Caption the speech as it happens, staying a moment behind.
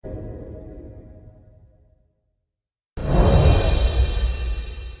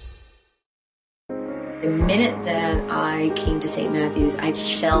The minute that I came to St. Matthew's, I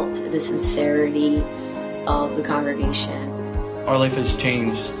felt the sincerity of the congregation. Our life has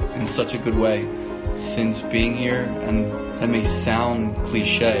changed in such a good way since being here, and that may sound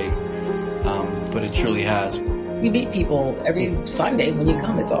cliche, but it truly has. You meet people every Sunday when you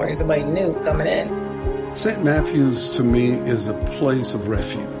come. It's always somebody new coming in. St. Matthew's to me is a place of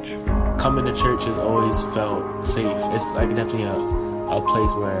refuge. Coming to church has always felt safe. It's like definitely a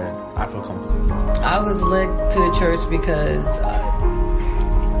place where I feel comfortable. I was led to the church because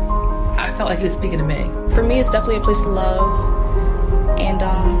I felt like he was speaking to me. For me, it's definitely a place to love. And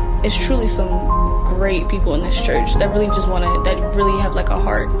it's truly some great people in this church that really have like a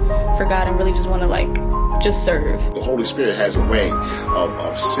heart for God and really just want to just serve. The Holy Spirit has a way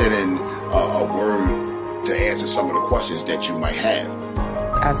of sending a word to answer some of the questions that you might have.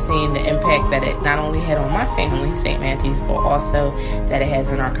 I've seen the impact that it not only had on my family, St. Matthew's, but also that it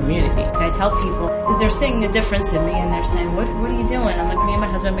has in our community. I tell people, because they're seeing the difference in me and they're saying, what are you doing? I'm like, me and my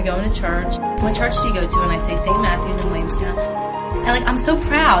husband have been going to church. What church do you go to? And I say St. Matthew's in Williamstown. And I'm so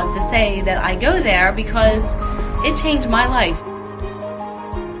proud to say that I go there because it changed my life.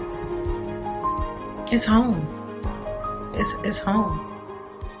 It's home. It's home.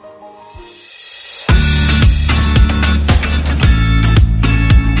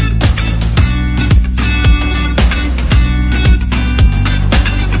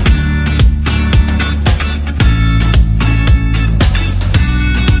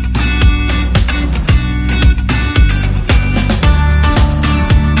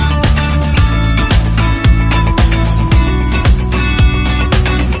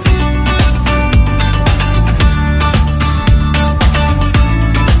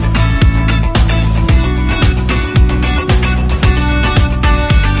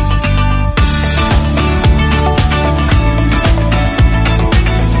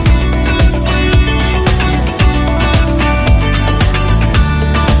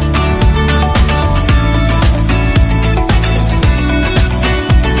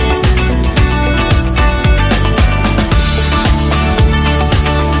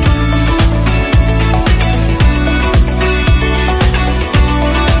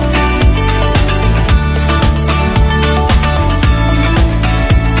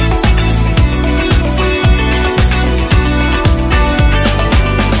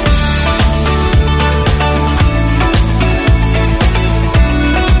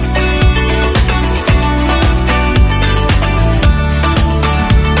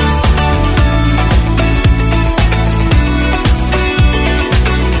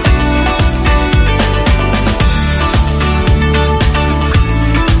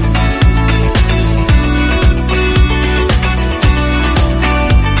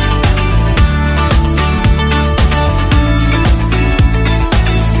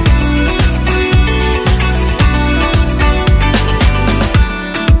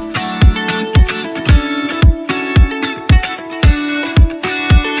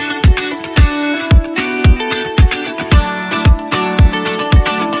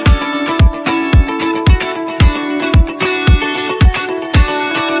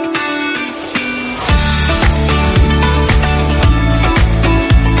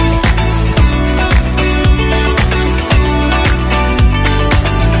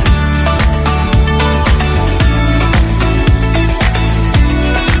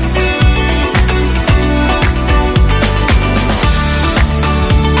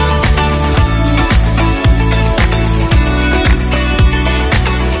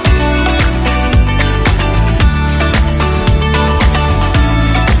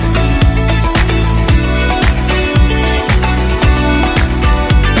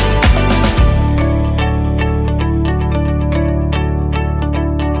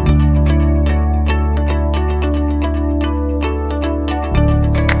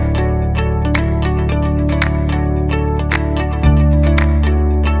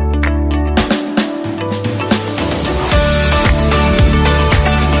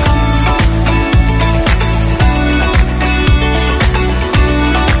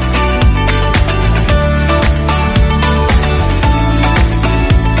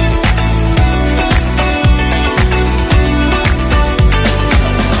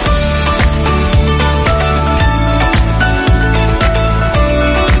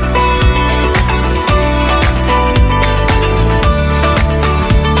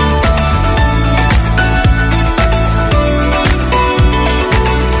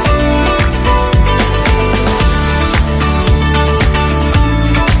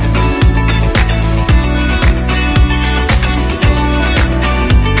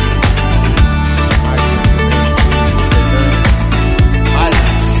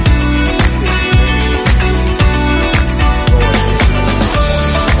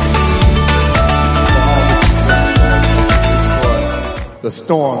 the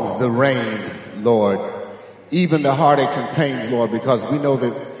storms, the rain, Lord, even the heartaches and pains, Lord, because we know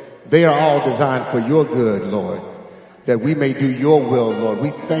that they are all designed for your good, Lord, that we may do your will, Lord.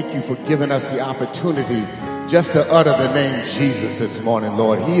 We thank you for giving us the opportunity just to utter the name Jesus this morning,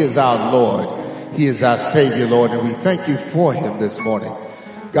 Lord. He is our Lord. He is our Savior, Lord, and we thank you for him this morning.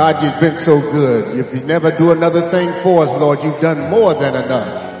 God, you've been so good. If you never do another thing for us, Lord, you've done more than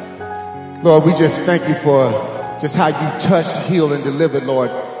enough. Lord, we just thank you for just how you touched, healed, and delivered, Lord.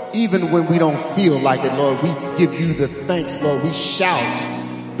 Even when we don't feel like it, Lord, we give you the thanks, Lord. We shout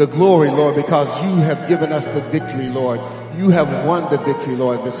the glory, Lord, because you have given us the victory, Lord. You have won the victory,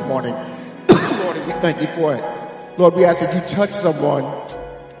 Lord, this morning. Lord, and we thank you for it. Lord, we ask that you touch someone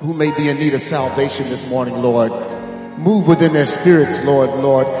who may be in need of salvation this morning, Lord. Move within their spirits, Lord,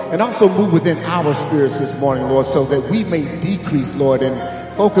 and also move within our spirits this morning, Lord, so that we may decrease, Lord, and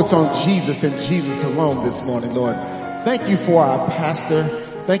focus on Jesus and Jesus alone this morning, Lord. Thank you for our pastor.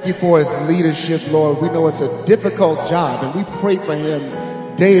 Thank you for his leadership, Lord. We know it's a difficult job, and we pray for him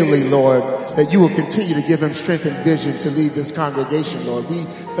daily, Lord, that you will continue to give him strength and vision to lead this congregation, Lord. We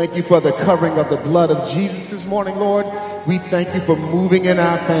thank you for the covering of the blood of Jesus this morning, Lord. We thank you for moving in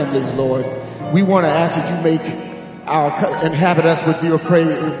our families, Lord. We want to ask that you make inhabit our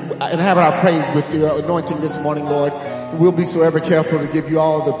praise with your anointing this morning, Lord. We'll be so ever careful to give you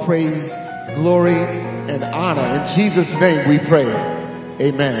all the praise, glory, and honor. In Jesus' name we pray.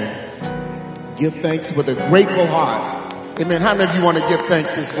 Amen. Give thanks with a grateful heart. Amen. How many of you want to give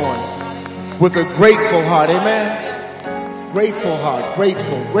thanks this morning? With a grateful heart. Amen. Grateful heart.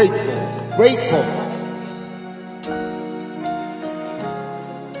 Grateful.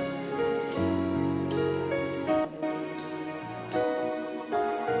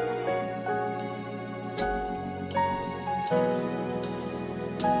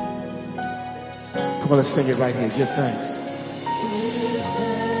 Come on, let's sing it right here. Give thanks.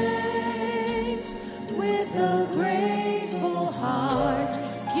 With a grateful heart,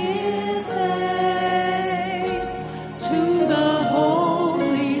 give thanks to the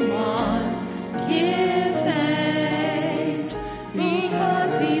Holy One. Give thanks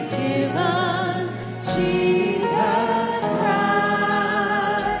because he's given Jesus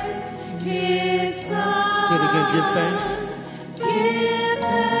Christ, his Son. Say it again, give thanks. Give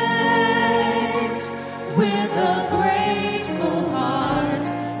thanks with a grateful heart.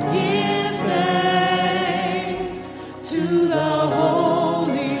 Give thanks to the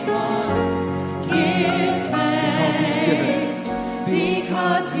Holy One. Give thanks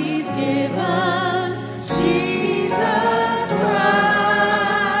because he's given Jesus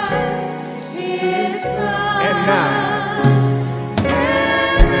Christ, his Son. And now.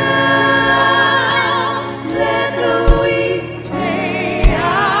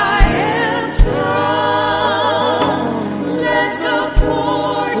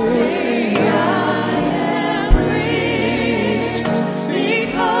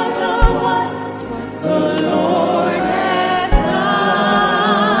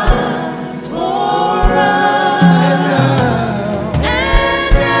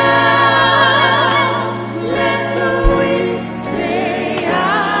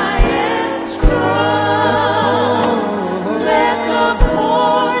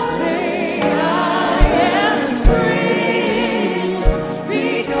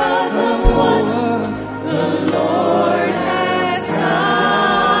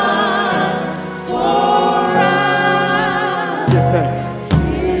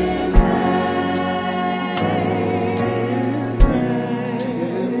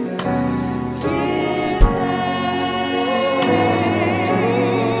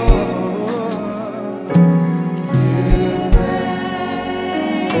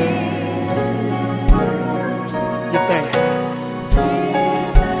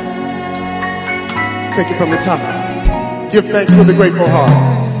 Take it from the top. Give thanks with a grateful heart.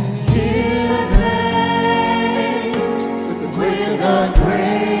 Give thanks with a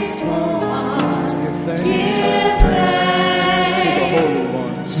grateful heart. Give thanks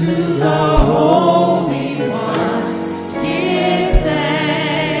to the Holy One. Give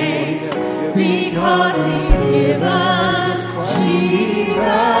thanks because he's given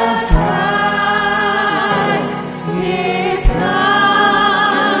Jesus Christ, his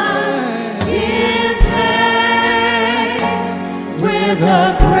Son. Give thanks with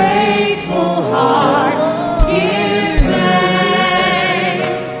a grateful heart. Give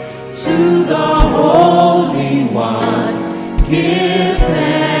thanks to the Holy One. Give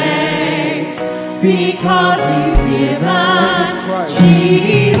thanks because he's given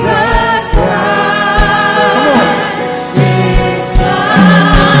Jesus Christ, his Son.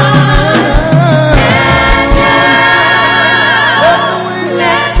 And now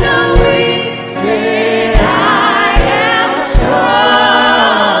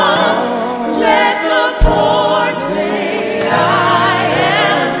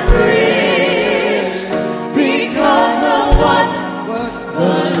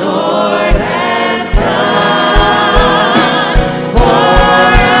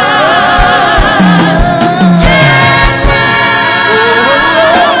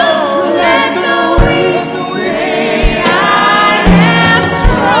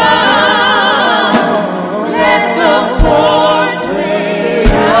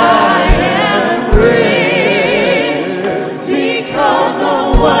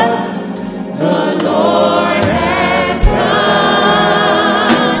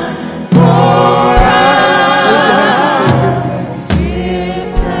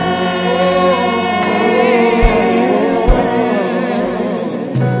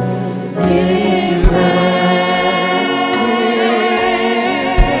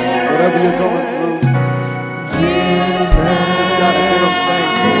whatever you're going through, just gotta give him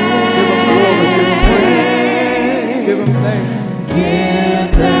thanks. Give him glory, give him praise, give him thanks.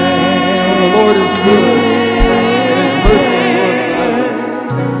 For the Lord is good, and his mercy endures forever.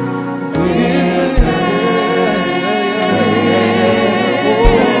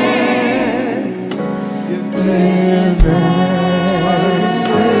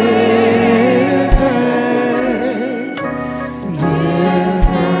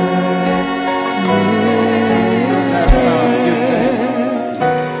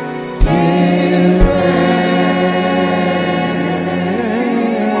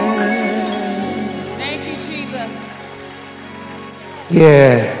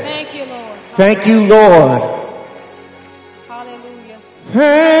 Yeah. Thank you, Lord. Thank you, Lord. Hallelujah.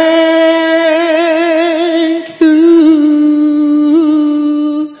 Thank you,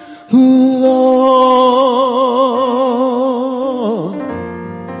 Lord.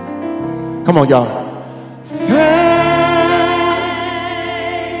 Come on, y'all. Thank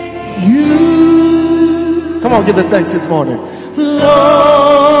you. Come on, give it thanks this morning. Lord.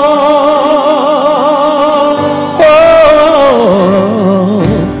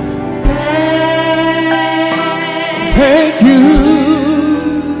 Thank you,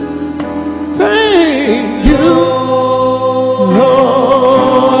 Lord.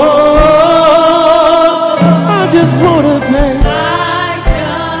 I just want to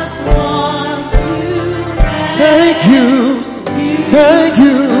thank you,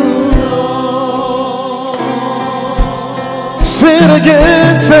 Lord. Say it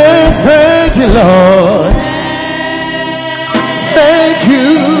again, say thank you, Lord. Thank you.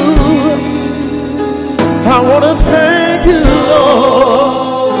 I want to thank you, Lord.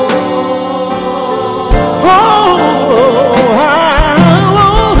 Oh, I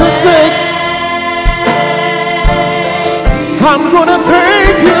want to thank. I'm going to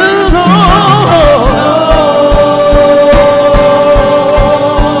thank you, Lord.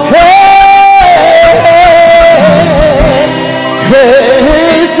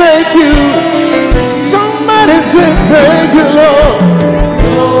 Hey, thank you. Somebody say thank you, Lord.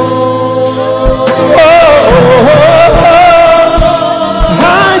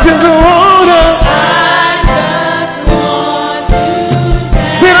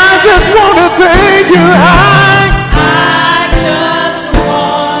 Thank you. I just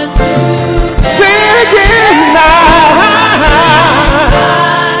want to say again now.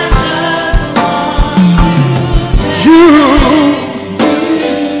 You,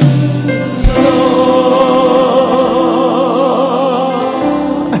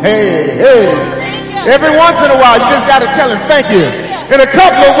 hey, every once in a while you just got to tell him thank you in a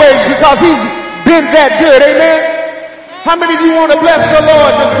couple of ways because he's been that good. Amen. How many of you want to bless the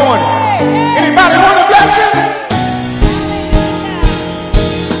Lord this morning? Anybody want to bless him?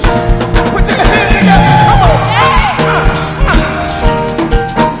 Put your hands together. Come on.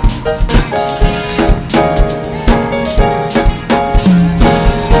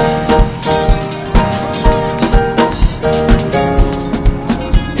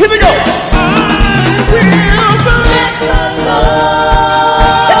 Here we go. I will bless the Lord.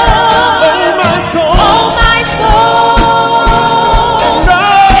 Oh, my soul. Oh, my soul.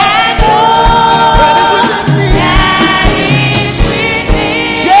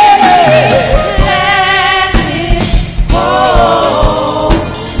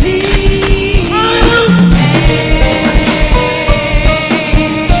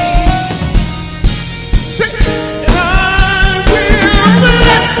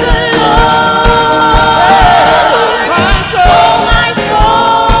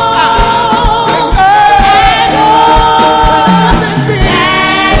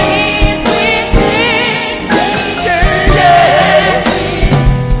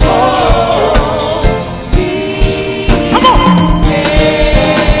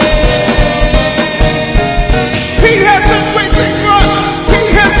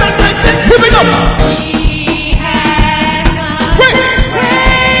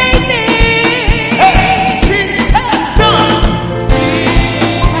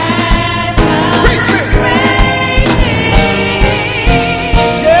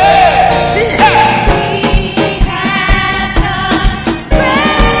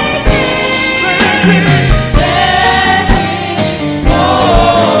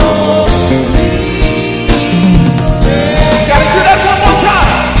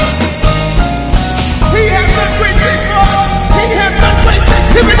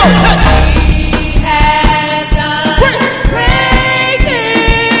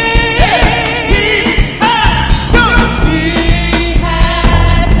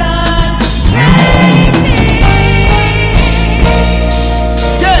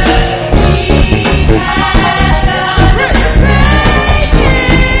 And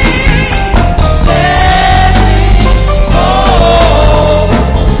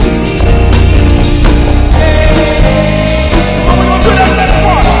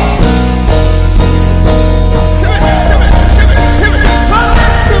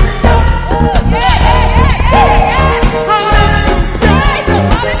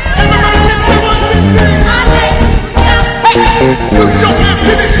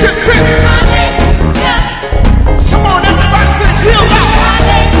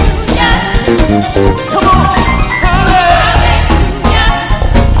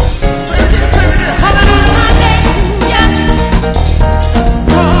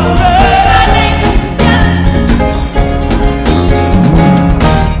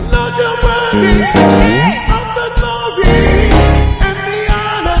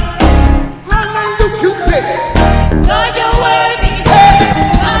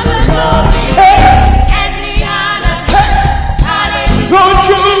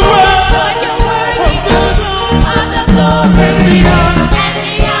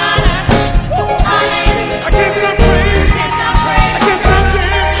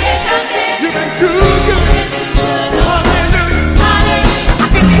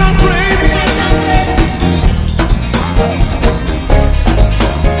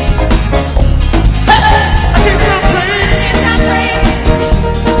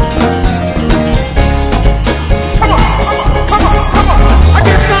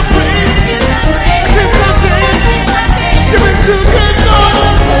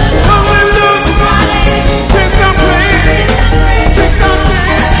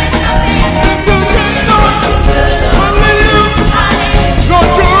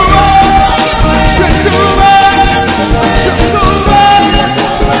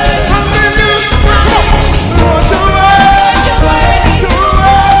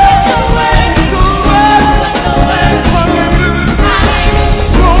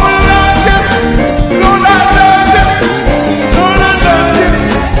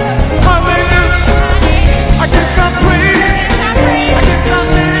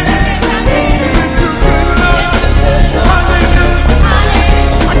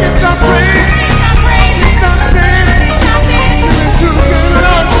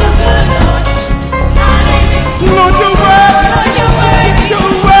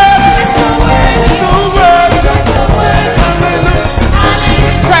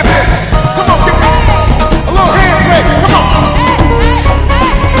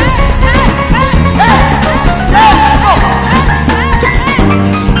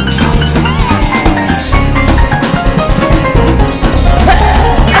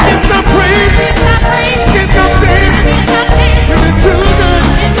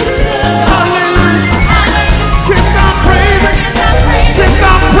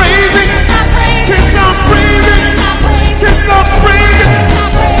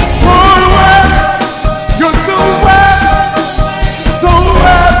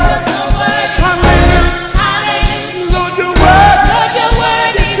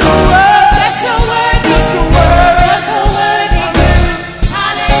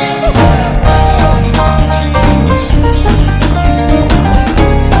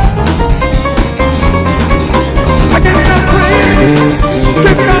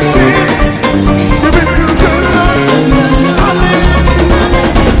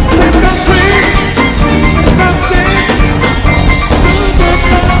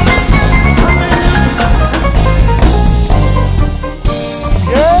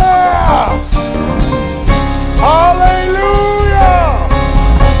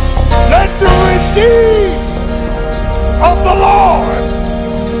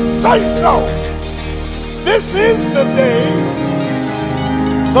say so. This is the day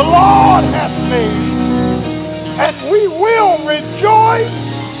the Lord hath made, and we will rejoice.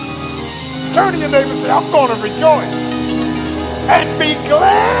 Turn to your neighbor and say, I'm going to rejoice and be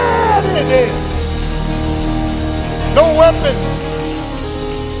glad in it. No weapon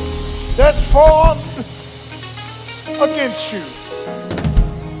that's formed against you.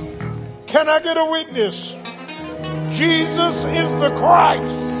 Can I get a witness? Jesus is the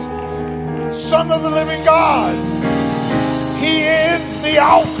Christ, Son of the living God. He is the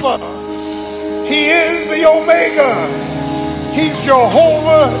Alpha. He is the Omega. He's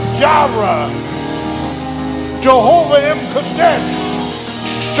Jehovah Jireh, Jehovah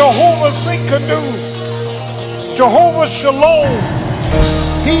M'Kadesh, Jehovah Sinkadu, Jehovah Shalom.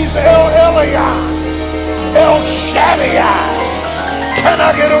 He's El Elyon, El Shaddai. Can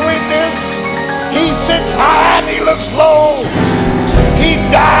I get a witness? He sits high and he looks low. He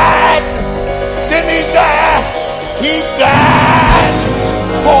died. Didn't he die? He died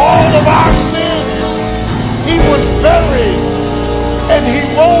for all of our sins. He was buried and he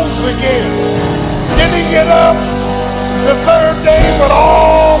rose again. Didn't he get up the third day with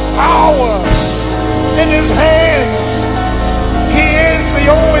all power in his hands? He is the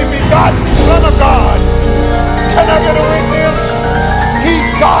only begotten Son of God. Can I get a witness? He's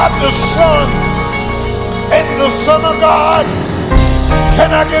God the Son and the Son of God.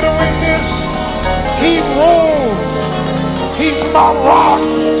 Can I get a witness? He rules. He's my rock.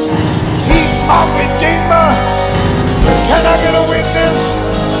 He's my Redeemer. Can I get a witness?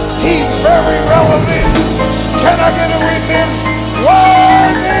 He's very relevant. Can I get a witness?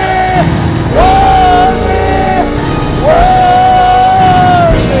 Worthy, worthy,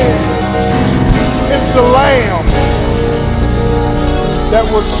 worthy is the Lamb that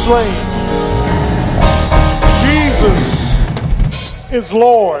was slain. Jesus is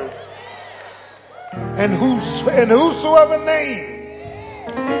Lord. And whosoever name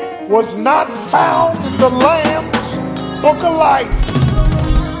was not found in the Lamb's book of life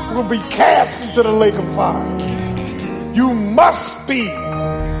will be cast into the lake of fire. You must be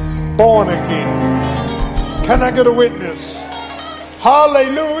born again. Can I get a witness?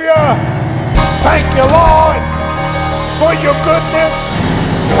 Hallelujah. Thank you, Lord, for your goodness.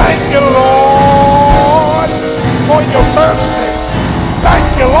 Thank you, Lord, for your mercy. Thank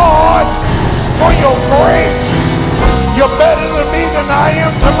you, Lord, for your grace. You're better to me than I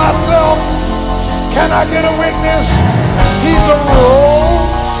am to myself. Can I get a witness? He's a rose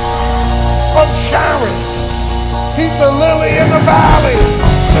of Sharon. He's a lily in the valley.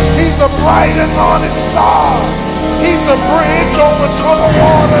 He's a bright and morning star. He's a bridge over troubled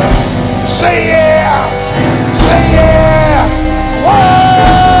water. Say yeah. Say yeah.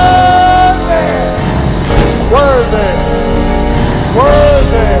 Worthy. Worthy.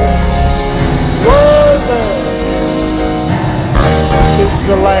 Worthy. Worthy is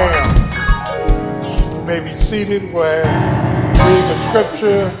the Lamb. You may be seated where reading the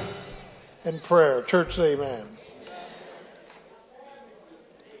scripture and prayer. Church, say amen.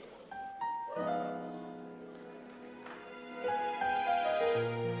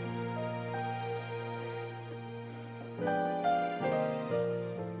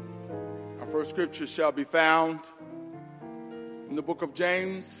 Our first scripture shall be found in the book of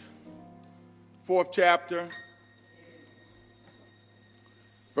James, 4th chapter,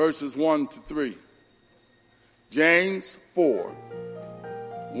 verses 1 to 3. James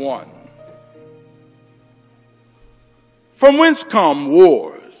 4:1. From whence come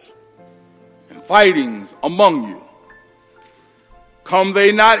wars and fightings among you? Come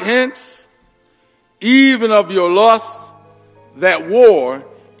they not hence, even of your lusts that war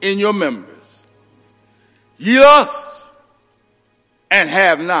in your members? Ye lust and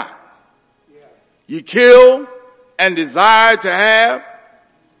have not. Ye kill and desire to have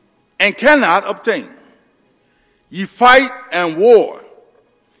and cannot obtain. Ye fight and war,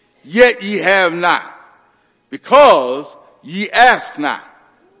 yet ye have not, because ye ask not.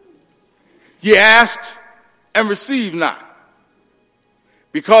 Ye asked and received not,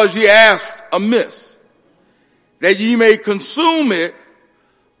 because ye asked amiss, that ye may consume it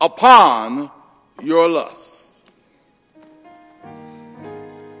upon your lust.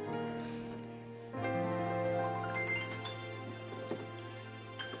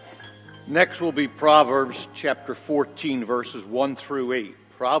 Next will be Proverbs chapter 14, verses 1 through 8.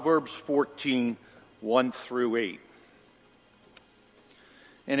 Proverbs 14, 1 through 8.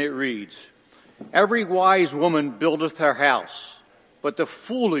 And it reads, Every wise woman buildeth her house, but the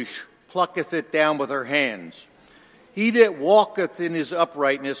foolish plucketh it down with her hands. He that walketh in his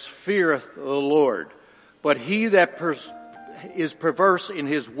uprightness feareth the Lord, but he that is perverse in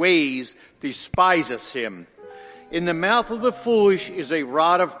his ways despiseth him. In the mouth of the foolish is a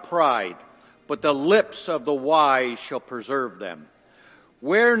rod of pride, but the lips of the wise shall preserve them.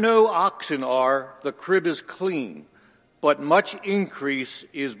 Where no oxen are, the crib is clean, but much increase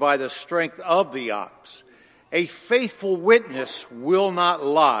is by the strength of the ox. A faithful witness will not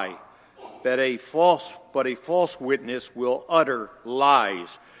lie, but a false witness will utter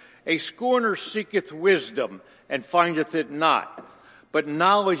lies. A scorner seeketh wisdom, and findeth it not. But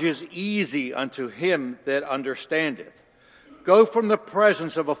knowledge is easy unto him that understandeth. Go from the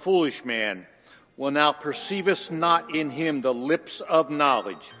presence of a foolish man, when thou perceivest not in him the lips of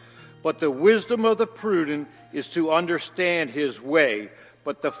knowledge. But the wisdom of the prudent is to understand his way,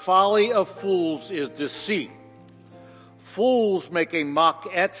 but the folly of fools is deceit. Fools make a mock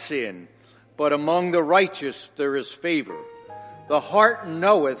at sin, but among the righteous there is favor. The heart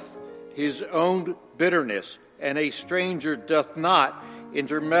knoweth his own bitterness, and a stranger doth not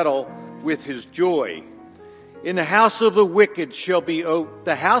intermeddle with his joy. In the house of the wicked shall be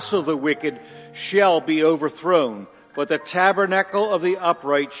overthrown, but the tabernacle of the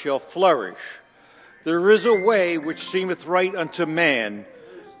upright shall flourish. There is a way which seemeth right unto man,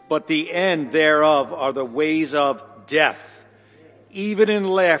 but the end thereof are the ways of death. Even in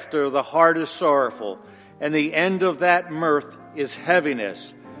laughter the heart is sorrowful, and the end of that mirth is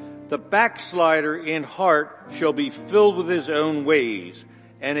heaviness. The backslider in heart shall be filled with his own ways,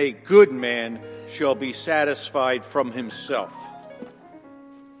 and a good man shall be satisfied from himself.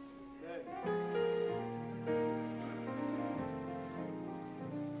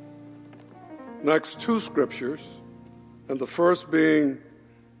 Next two scriptures, and the first being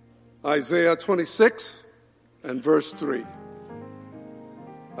Isaiah 26 and verse 3.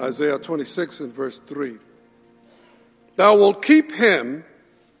 Isaiah 26 and verse 3. Thou wilt keep him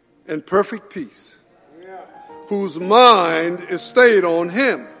in perfect peace, whose mind is stayed on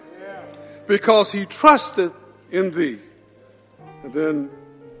him, because he trusteth in thee. And then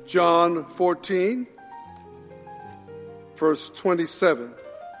John 14, verse 27.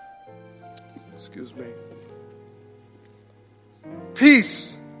 Excuse me.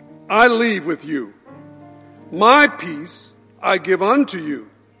 Peace I leave with you. My peace I give unto you.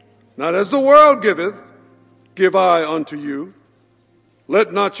 Not as the world giveth, give I unto you.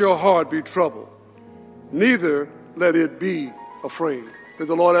 Let not your heart be troubled, neither let it be afraid. May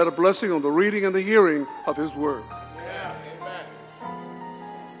the Lord add a blessing on the reading and the hearing of his word. Yeah,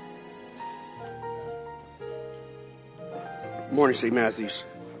 amen. Morning, St. Matthews.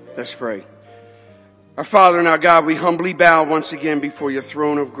 Let's pray. Our Father and our God, we humbly bow once again before your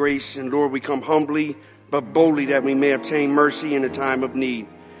throne of grace. And Lord, we come humbly but boldly that we may obtain mercy in a time of need.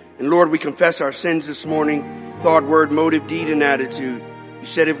 And Lord, we confess our sins this morning, thought, word, motive, deed, and attitude. You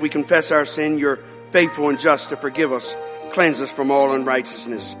said if we confess our sin, you're faithful and just to forgive us, cleanse us from all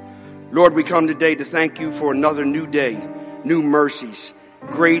unrighteousness. Lord, we come today to thank you for another new day, new mercies.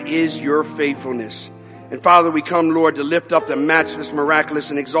 Great is your faithfulness. And Father, we come, Lord, to lift up the matchless, miraculous,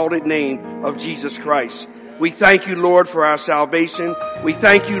 and exalted name of Jesus Christ. We thank you, Lord, for our salvation. We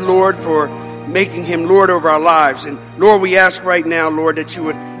thank you, Lord, for making him Lord over our lives. And Lord, we ask right now, Lord, that you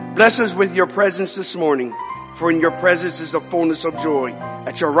would bless us with your presence this morning. For in your presence is the fullness of joy.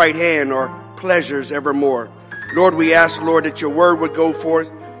 At your right hand are pleasures evermore. Lord, we ask, Lord, that your word would go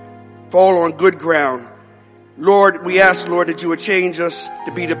forth, fall on good ground. Lord, we ask, Lord, that you would change us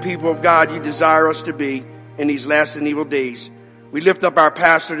to be the people of God you desire us to be in these last and evil days. We lift up our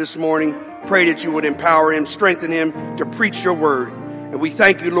pastor this morning. Pray that you would empower him, strengthen him to preach your word. And we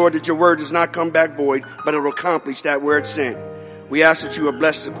thank you, Lord, that your word does not come back void, but it will accomplish that where it's sent. We ask that you would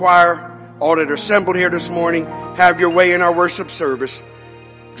bless the choir, all that are assembled here this morning. Have your way in our worship service.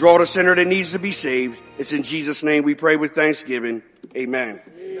 Draw the sinner that needs to be saved. It's in Jesus' name we pray with thanksgiving. Amen.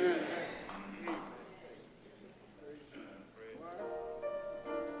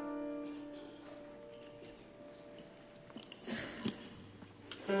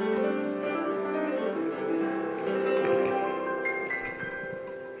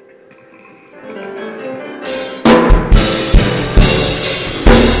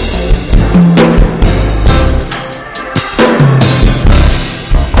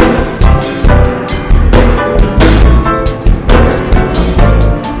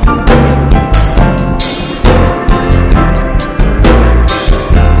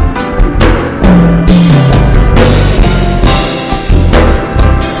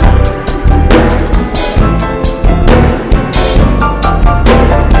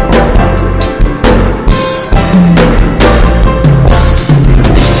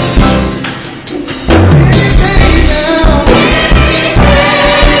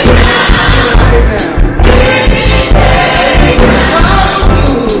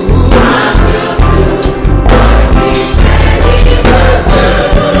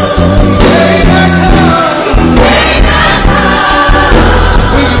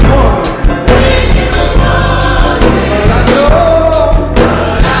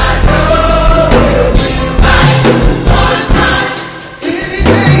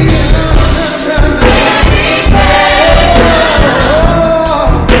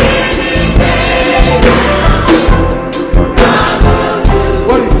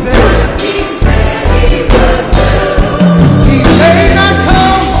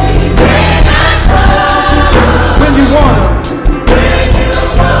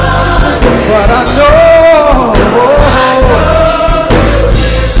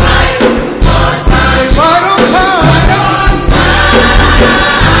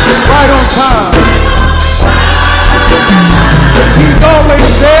 time. He's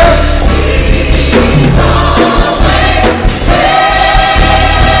always there.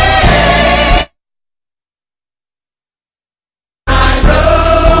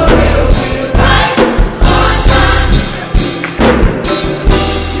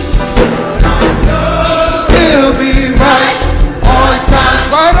 He'll be right on time.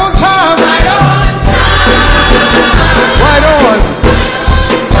 Right on time. Right on time. Right on.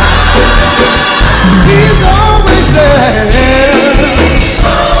 He's always there.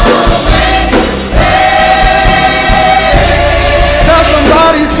 Tell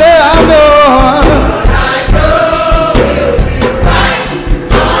somebody, say, I know.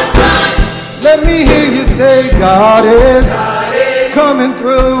 Let me hear you say, God is coming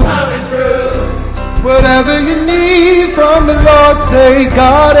through. Whatever you need from the Lord, say,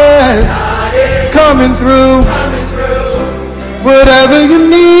 God is coming through. Whatever you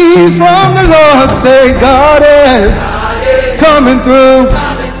need from the Lord, say, God is coming through.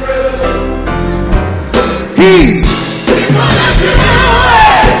 He's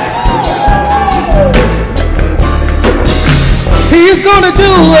gonna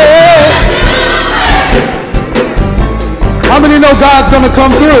do it. How many know God's gonna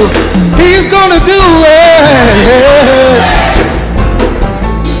come through? He's gonna do it.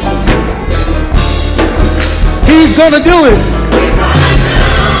 He's gonna do it.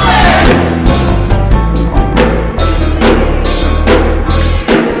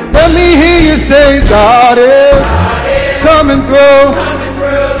 Let me hear you say, God is coming through.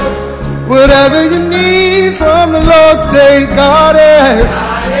 Whatever you need from the Lord, say, God is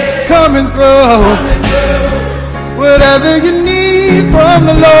coming through. Whatever you need from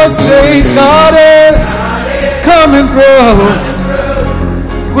the Lord, say, God is coming through.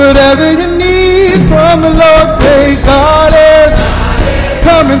 Whatever you need from the Lord, say, God is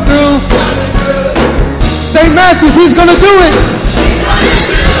coming through. St. Matthews, he's gonna do it.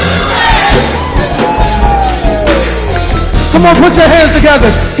 Come on, put your hands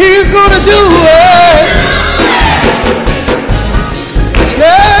together. He's gonna do it.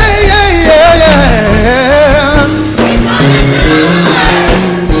 Yeah, yeah, yeah, yeah.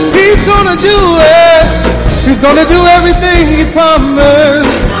 He's gonna do it. He's gonna do everything he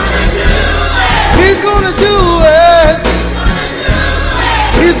promised. He's gonna do it.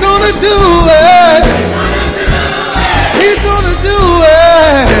 He's gonna do it. He's gonna do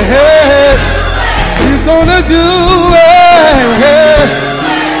it. He's gonna do it.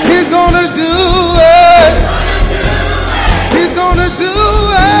 He's gonna do it. He's gonna do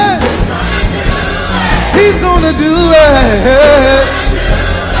it. He's gonna do it.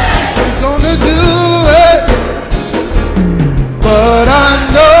 He's gonna do it. But I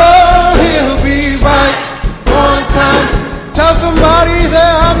know he'll be right on time. Tell somebody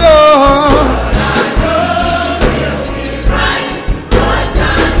that I know.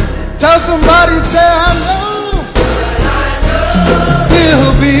 Tell somebody, say, I know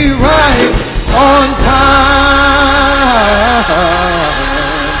he'll be right on time.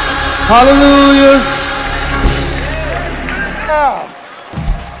 Hallelujah.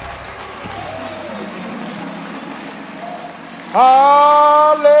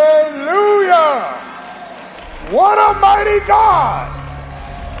 Hallelujah. What a mighty God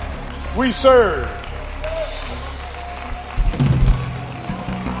we serve.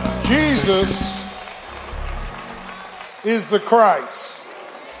 Jesus is the Christ,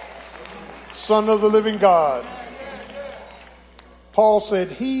 Son of the living God. Paul said,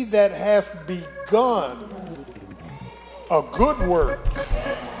 he that hath begun a good work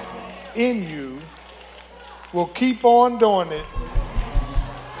in you will keep on doing it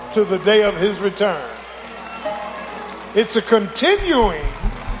to the day of his return. It's a continuing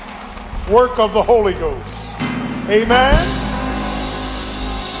work of the Holy Ghost. Amen.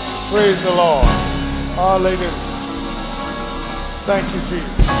 Praise the Lord. Hallelujah. Thank you,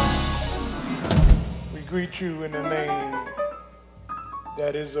 Jesus. We greet you in the name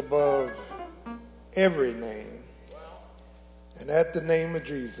that is above every name. And at the name of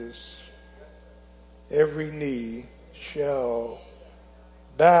Jesus, every knee shall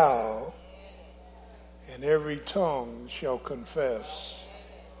bow and every tongue shall confess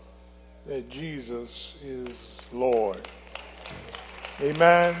that Jesus is Lord.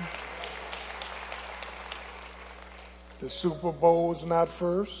 Amen. The Super Bowl is not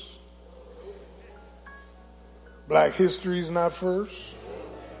first. Black history is not first.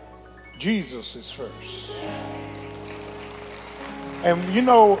 Jesus is first. And you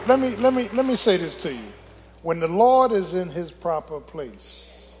know, let me say this to you. When the Lord is in his proper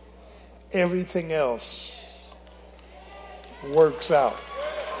place, everything else works out.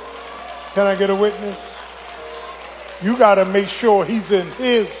 Can I get a witness? You got to make sure he's in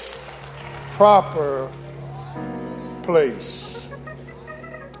his proper place.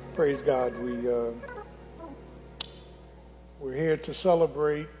 Praise God. We're here to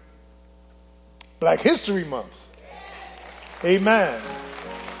celebrate Black History Month. Amen.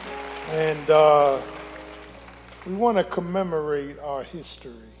 And we want to commemorate our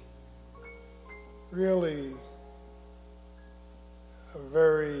history. Really a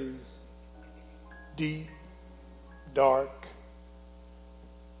very deep, dark,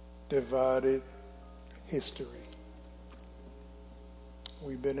 divided history.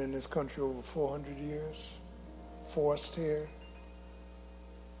 We've been in this country over 400 years, forced here,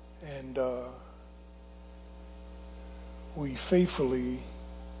 and we faithfully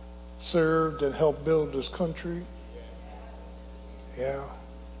served and helped build this country. Yeah.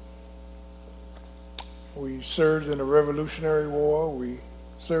 We served in the Revolutionary War. We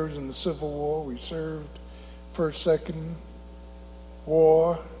served in the Civil War. We served First, Second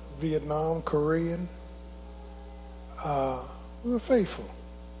War, Vietnam, Korean. We were faithful.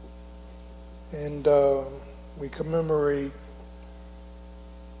 And we commemorate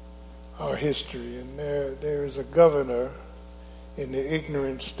our history. And there is a governor in the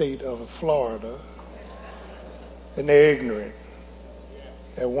ignorant state of Florida, and they're ignorant,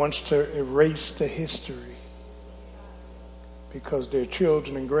 that wants to erase the history because their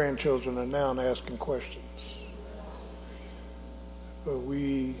children and grandchildren are now asking questions. But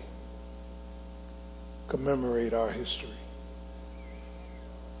we commemorate our history.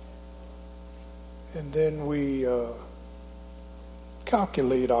 And then we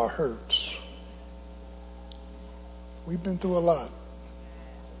calculate our hurts. We've been through a lot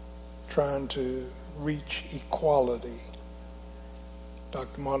trying to reach equality.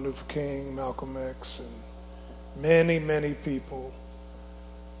 Dr. Martin Luther King, Malcolm X, and many, many people.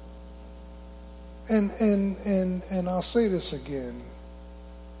 And I'll say this again.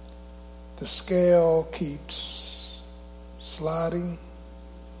 The scale keeps sliding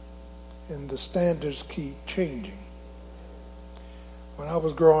and the standards keep changing. When I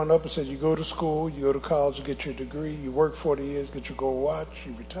was growing up, it said you go to school, you go to college, you get your degree, you work 40 years, get your gold watch,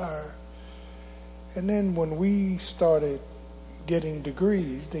 you retire. And then when we started getting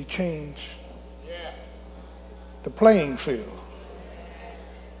degrees, they changed the playing field.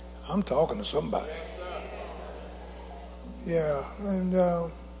 I'm talking to somebody. Yeah,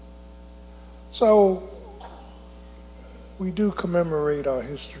 and so we do commemorate our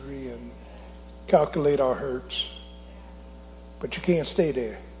history and calculate our hurts, but you can't stay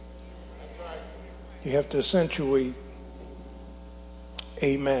there. You have to accentuate,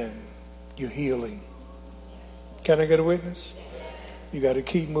 amen, your healing. Can I get a witness? You got to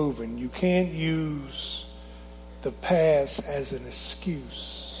keep moving. You can't use the past as an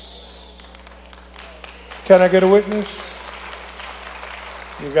excuse. Can I get a witness?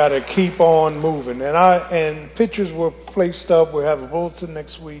 You got to keep on moving. And pictures were placed up. We'll have a bulletin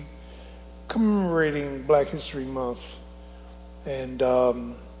next week commemorating Black History Month. And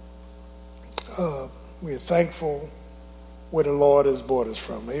we're thankful where the Lord has brought us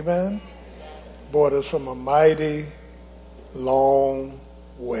from. Amen? Brought us from a mighty long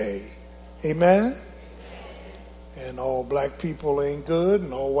way. Amen? And all black people ain't good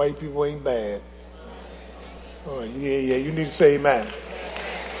and all white people ain't bad. Oh, yeah, you need to say amen.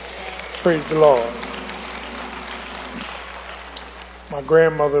 Praise the Lord. My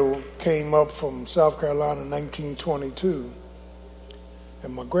grandmother came up from South Carolina in 1922.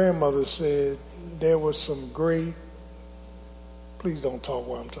 And my grandmother said there was some great, please don't talk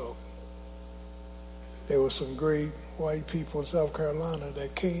while I'm talking. There were some great white people in South Carolina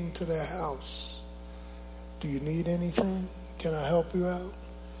that came to their house. Do you need anything? Can I help you out?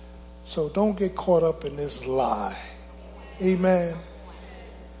 So don't get caught up in this lie. Amen.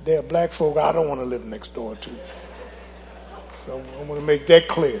 There are black folk I don't want to live next door to. So I want to make that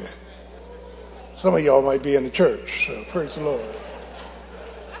clear. Some of y'all might be in the church, so praise the Lord.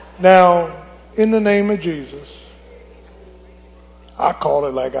 Now, in the name of Jesus, I call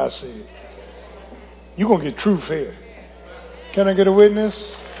it like I said. You're going to get truth here. Can I get a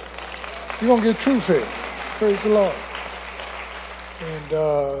witness? You're going to get truth here. Praise the Lord. And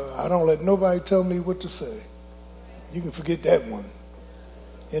I don't let nobody tell me what to say. You can forget that one.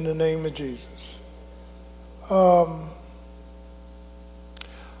 In the name of Jesus. I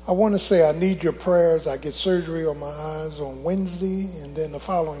want to say I need your prayers. I get surgery on my eyes on Wednesday and then the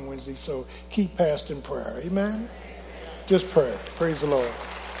following Wednesday. So keep past in prayer. Amen? Just pray. Praise the Lord.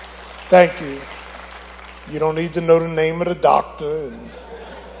 Thank you. You don't need to know the name of the doctor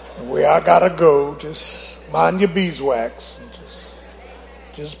and where I got to go. Just mind your beeswax and just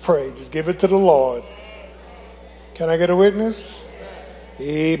Just pray. Just give it to the Lord. Can I get a witness?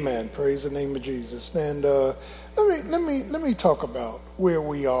 Amen. Praise the name of Jesus. And let me talk about where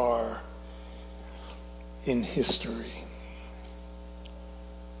we are in history.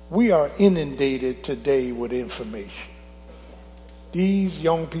 We are inundated today with information. These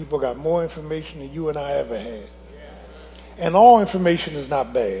young people got more information than you and I ever had. And all information is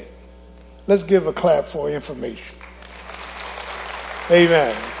not bad. Let's give a clap for information.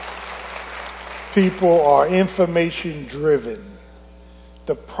 Amen. People are information driven.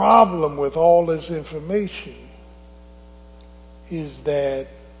 The problem with all this information is that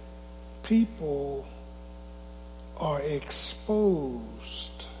people are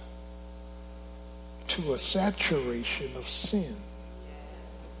exposed to a saturation of sin.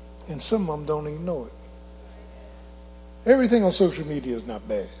 And some of them don't even know it. Everything on social media is not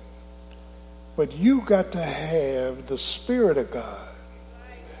bad. But you got to have the Spirit of God,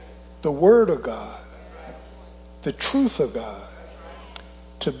 the Word of God, the truth of God,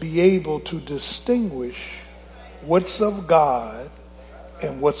 to be able to distinguish what's of God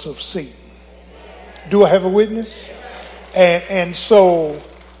and what's of Satan. Do I have a witness? And so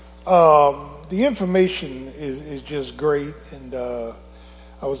the information is just great. And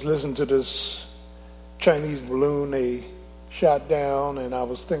I was listening to this Chinese balloon they shot down, and I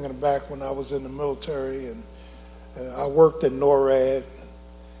was thinking back when I was in the military, and I worked at NORAD,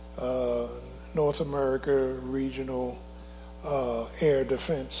 North America Regional Air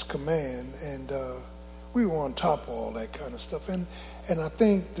Defense Command, and we were on top of all that kind of stuff. And I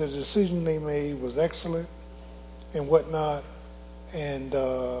think the decision they made was excellent and whatnot, and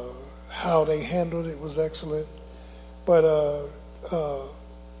how they handled it was excellent. But,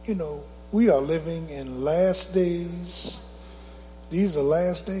 we are living in last days. These are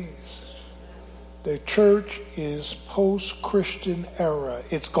last days. The church is post-Christian era.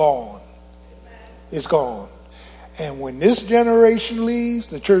 It's gone. It's gone. And when this generation leaves,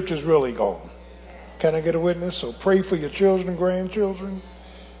 the church is really gone. Can I get a witness? So pray for your children and grandchildren.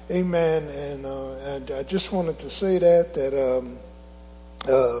 Amen. And I just wanted to say that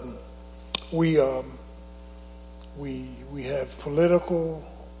we have political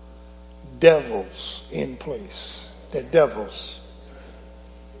devils in place. They're devils.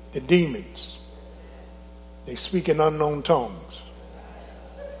 They're demons. They speak in unknown tongues.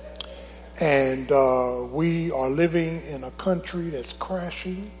 And we are living in a country that's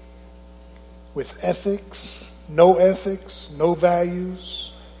crashing with ethics, no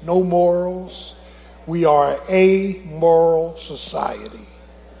values, no morals. We are a moral society.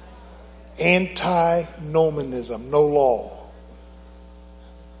 Antinomianism, no law.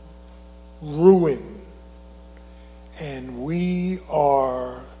 Ruin. And we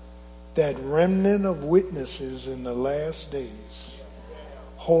are that remnant of witnesses in the last days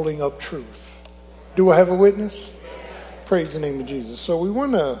holding up truth. Do I have a witness? Praise the name of Jesus. So we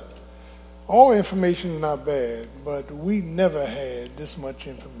want to, all information is not bad, but we never had this much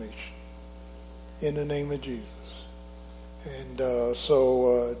information in the name of Jesus. And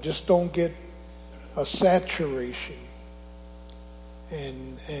so just don't get a saturation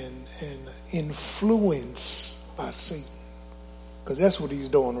and influence by Satan, because that's what he's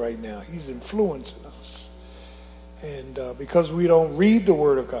doing right now. He's influencing us. And because we don't read the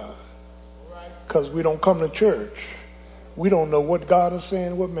Word of God, because we don't come to church, we don't know what God is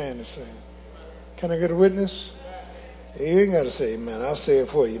saying, what man is saying. Can I get a witness? You ain't got to say amen. I'll say it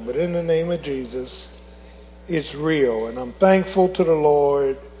for you. But in the name of Jesus, it's real. And I'm thankful to the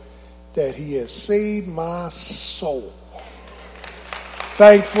Lord that he has saved my soul.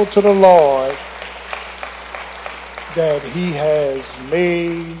 Thankful to the Lord that he has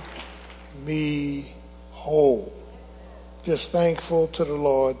made me whole. Just thankful to the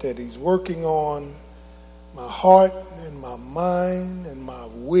Lord that he's working on my heart and my mind and my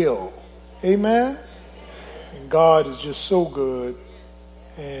will. Amen? And God is just so good,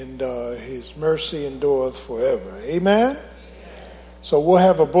 and his mercy endureth forever. Amen? So we'll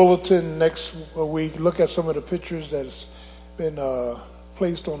have a bulletin next week. Look at some of the pictures that's been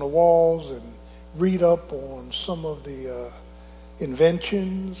placed on the walls and read up on some of the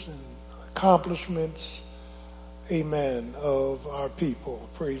inventions and accomplishments, amen, of our people.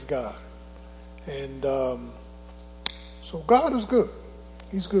 Praise God. And so God is good.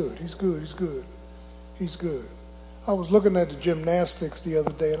 He's good. He's good. He's good. He's good. I was looking at the gymnastics the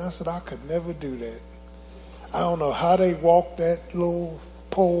other day, and I said, I could never do that. I don't know how they walk that little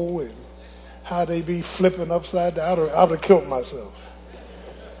pole and how they be flipping upside down. I would have killed myself.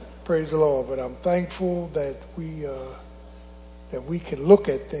 Praise the Lord. But I'm thankful that we can look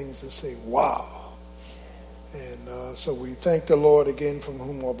at things and say, wow. And so we thank the Lord again from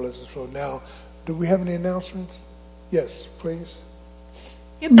whom all blessings flow. Now, do we have any announcements? Yes, please.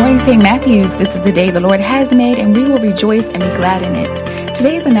 Good morning, St. Matthews. This is the day the Lord has made, and we will rejoice and be glad in it.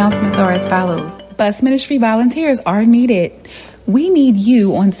 Today's announcements are as follows. Bus ministry volunteers are needed. We need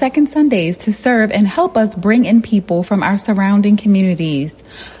you on second Sundays to serve and help us bring in people from our surrounding communities.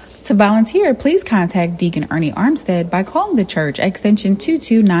 To volunteer, please contact Deacon Ernie Armstead by calling the church extension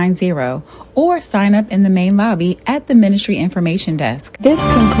 2290 or sign up in the main lobby at the ministry information desk. This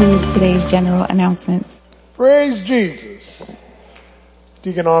concludes today's general announcements. Praise Jesus.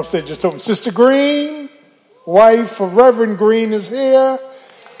 Deacon Armstead just told me, Sister Green, wife of Reverend Green, is here.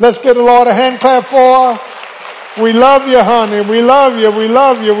 Let's give the Lord a hand clap for her. We love you, honey. We love you. We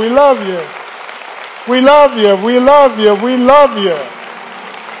love you. We love you. We love you. We love you. We love you.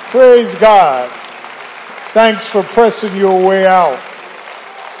 Praise God. Thanks for pressing your way out.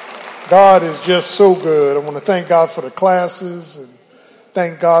 God is just so good. I want to thank God for the classes and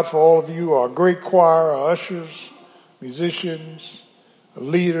thank God for all of you, our great choir, our ushers, musicians,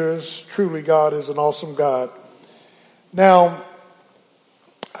 leaders. Truly, God is an awesome God. Now,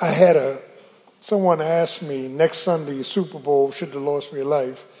 I had someone asked me next Sunday, Super Bowl, should the Lord spare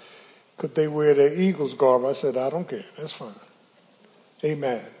life, could they wear their Eagles garb? I said, I don't care. That's fine.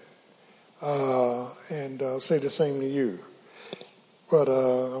 Amen. And I'll say the same to you. But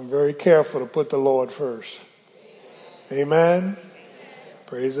I'm very careful to put the Lord first. Amen.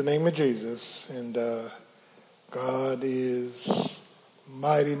 Praise the name of Jesus. And God is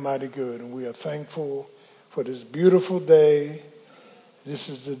mighty, mighty good. And we are thankful for this beautiful day. This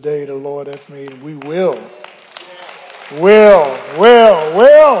is the day the Lord hath made. We will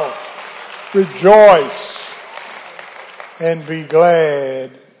rejoice and be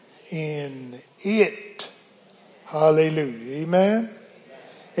glad in it. Hallelujah. Amen.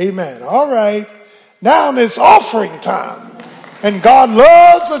 Amen. All right. Now it's offering time. And God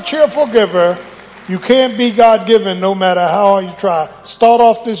loves a cheerful giver. You can't be God-given no matter how you try. Start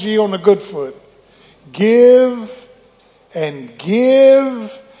off this year on a good foot. Give and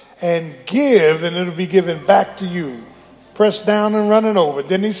give and give, and it'll be given back to you. Pressed down and running over.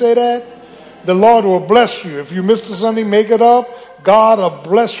 Didn't he say that? The Lord will bless you. If you missed a Sunday, make it up. God will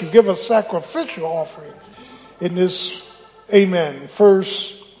bless you. Give a sacrificial offering in this, amen,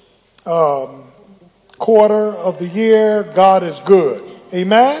 first quarter of the year. God is good.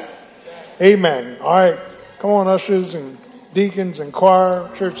 Amen? Amen. All right. Come on, ushers and deacons and choir.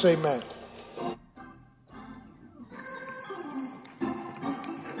 Church, say amen.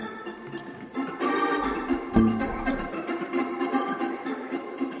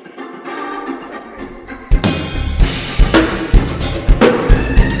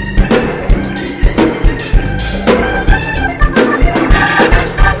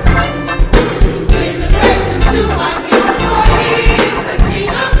 Sing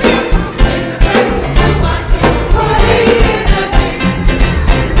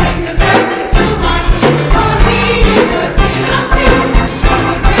the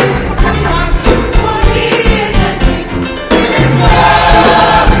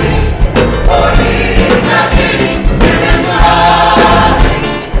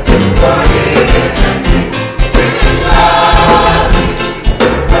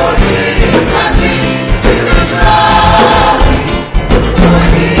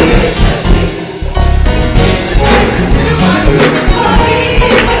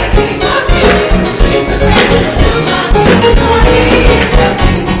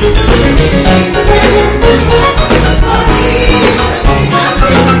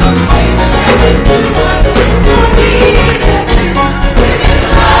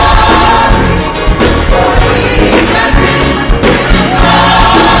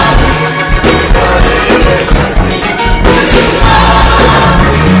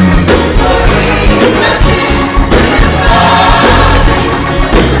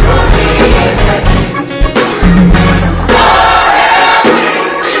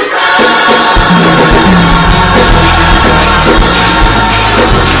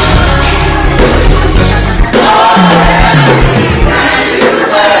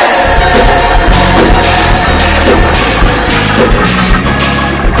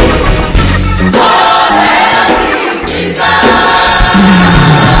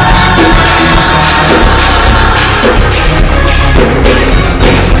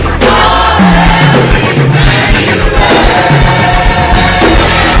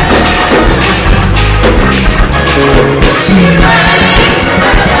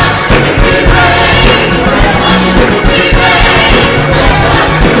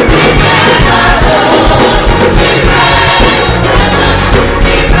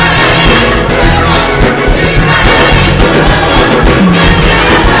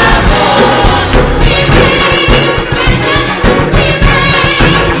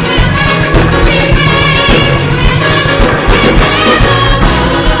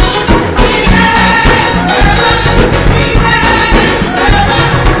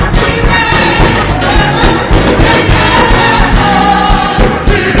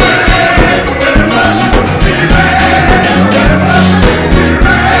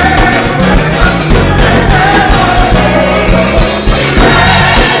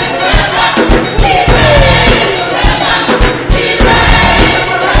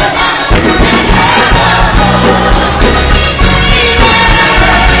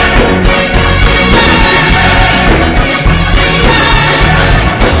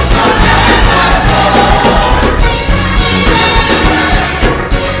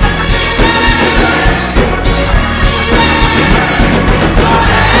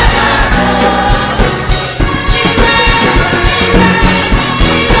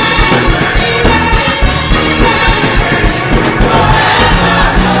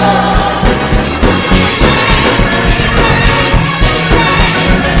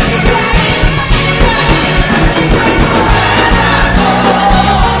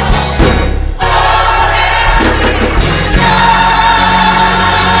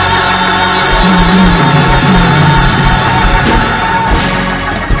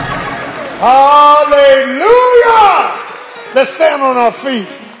on our feet.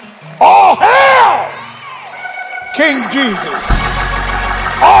 All hail King Jesus.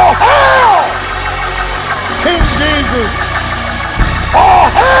 All hail King Jesus. All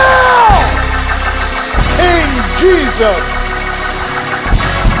hail King Jesus.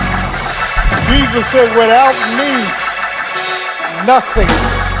 Jesus said, without me, nothing.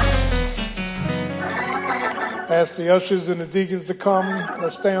 Ask the ushers and the deacons to come.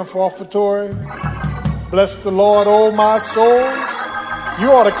 Let's stand for offertory. Bless the Lord, oh my soul.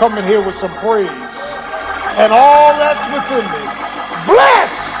 You ought to come in here with some praise. And all that's within me.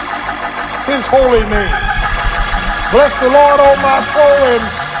 Bless his holy name. Bless the Lord, oh my soul, and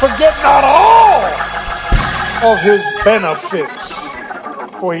forget not all of his benefits.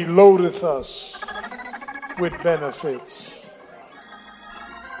 For he loadeth us with benefits.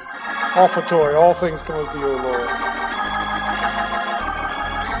 Offertory, all things come of thee, O Lord.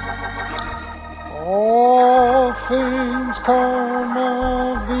 All things come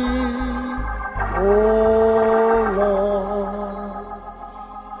of thee, O Lord,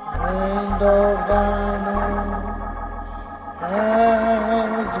 and of thine own,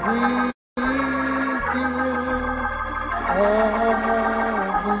 as we give of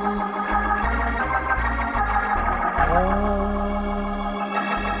thee.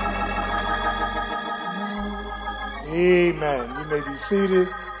 Amen. You may be seated.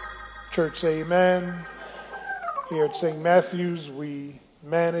 Church, say amen. Here at St. Matthew's, we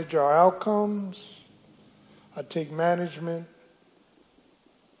manage our outcomes. I take management.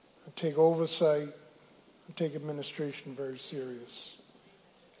 I take oversight. I take administration very serious.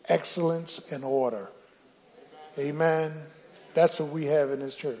 Excellence and order. Amen. That's what we have in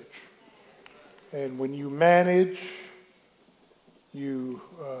this church. And when you manage, you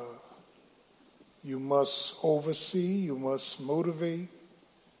must oversee, you must motivate,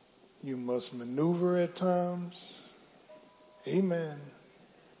 you must maneuver at times. Amen.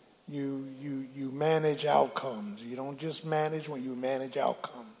 You manage outcomes. You don't just manage when you manage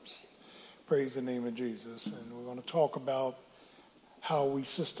outcomes. Praise the name of Jesus. And we're going to talk about how we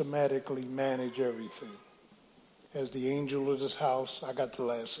systematically manage everything. As the angel of this house, I got the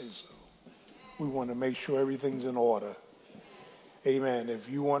last say so. We want to make sure everything's in order. Amen. If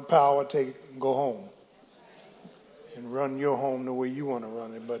you want power, take it and go home. And run your home the way you want to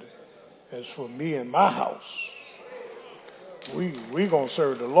run it. But as for me and my house, we going to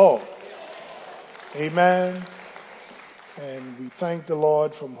serve the Lord. Amen. And we thank the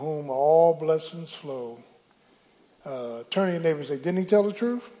Lord from whom all blessings flow. Turn to your neighbor and say, didn't he tell the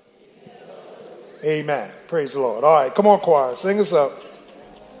truth? Amen. Praise the Lord. All right, come on, choir. Sing us up.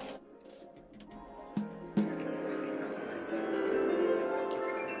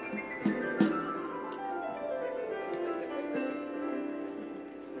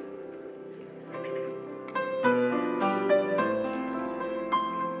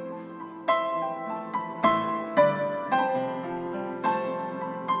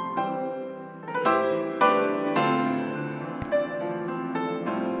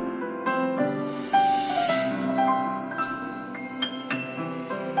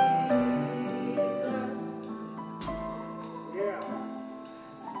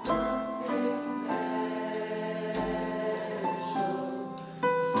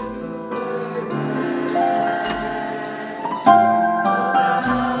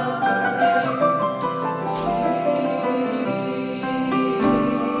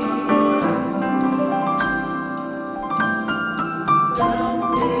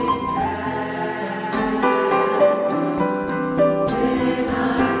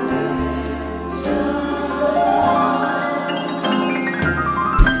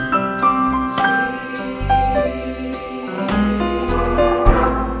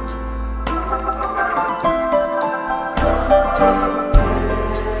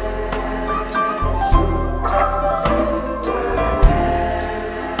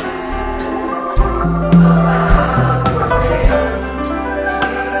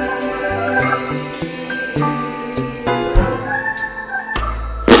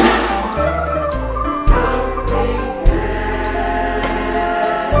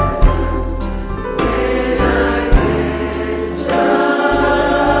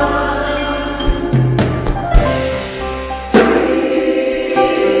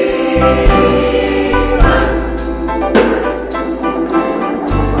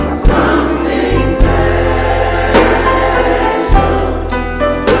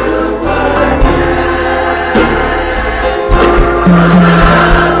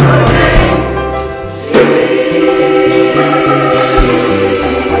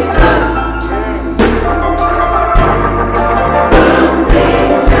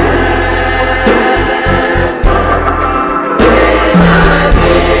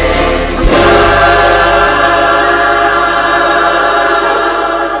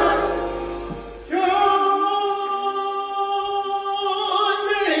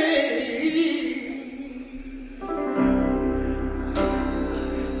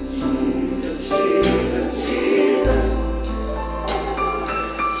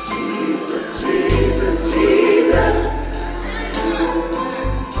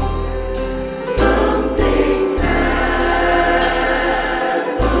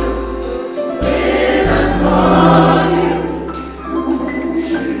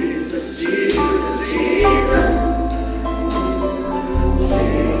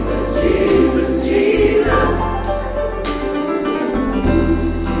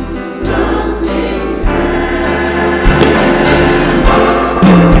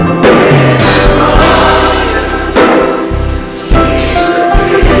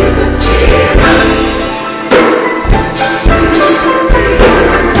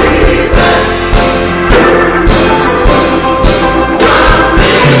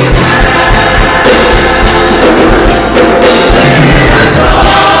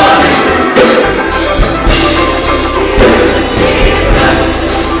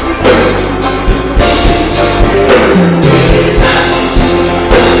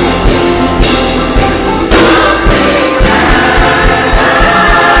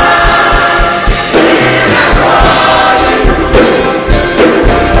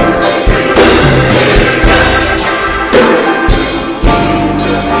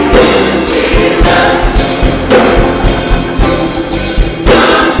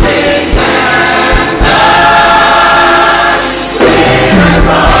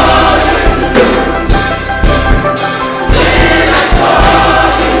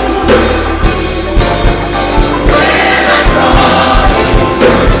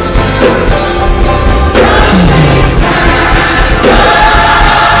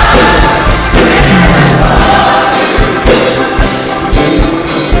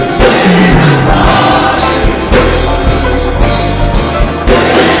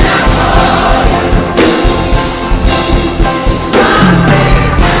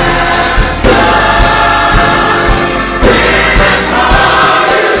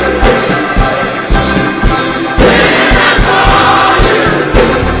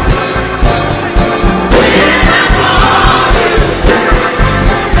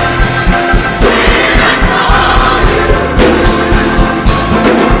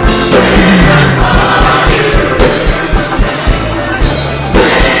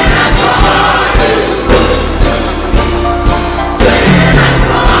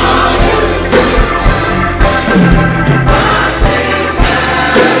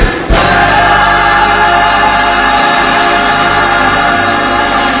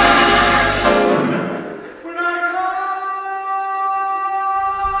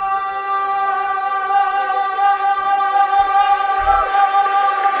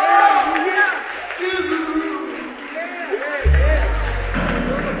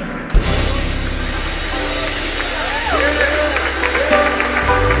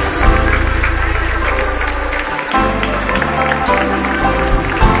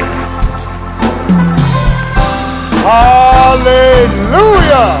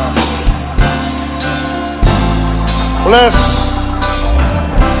 God. Bless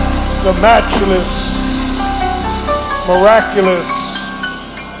the matchless, miraculous,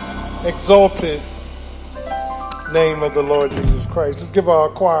 exalted name of the Lord Jesus Christ. Let's give our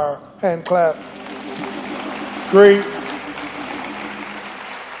choir a hand clap. Great.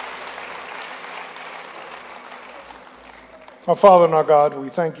 Our Father and our God, we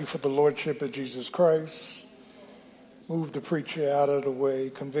thank you for the Lordship of Jesus Christ. Move the preacher out of the way.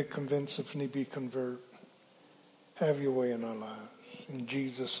 Convict, convince, if need be, convert. Have your way in our lives. In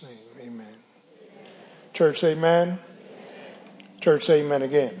Jesus' name, amen. Church, amen. Amen. Church, amen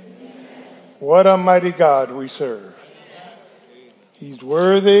again. Amen. What a mighty God we serve. He's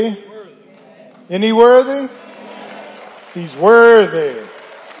worthy. Isn't he worthy? He's worthy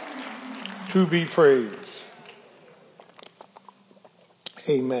to be praised.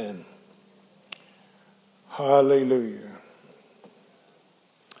 Amen. Hallelujah.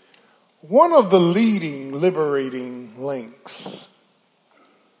 One of the leading liberating links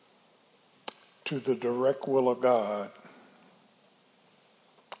to the direct will of God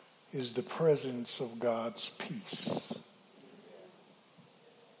is the presence of God's peace.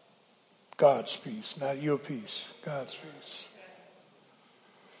 God's peace, not your peace, God's peace.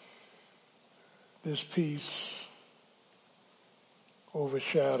 This peace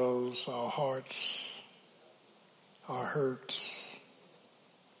overshadows our hearts, our hurts,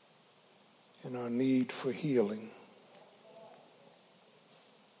 and our need for healing.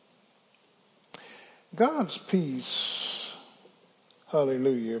 God's peace,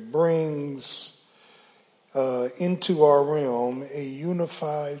 hallelujah, brings into our realm a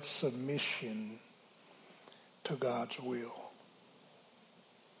unified submission to God's will.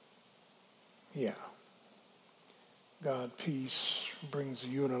 Yeah. God's peace brings a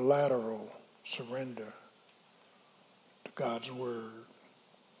unilateral surrender to God's word.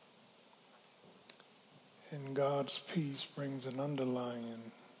 And God's peace brings an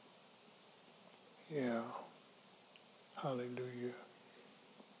underlying, hallelujah,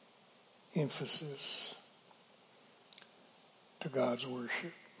 emphasis to God's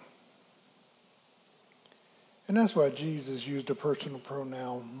worship. And that's why Jesus used the personal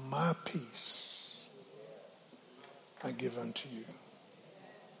pronoun, my peace I give unto you.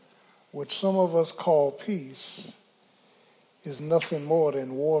 What some of us call peace is nothing more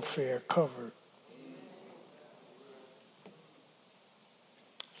than warfare covered.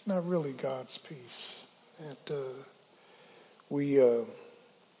 It's not really God's peace. That we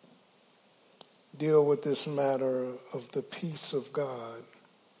deal with this matter of the peace of God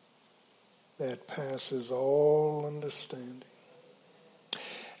that passes all understanding.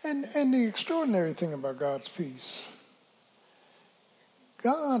 And the extraordinary thing about God's peace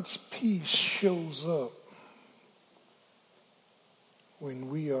shows up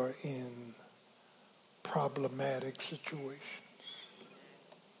when we are in problematic situations.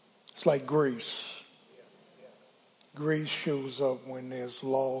 It's like grace. Grace shows up when there's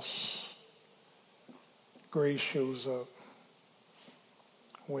loss. Grace shows up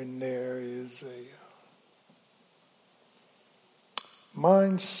when there is a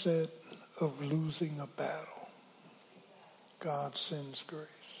mindset of losing a battle. God sends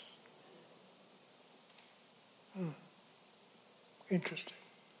grace. Interesting.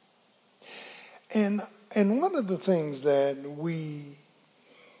 And one of the things that we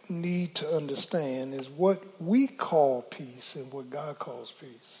need to understand is what we call peace and what God calls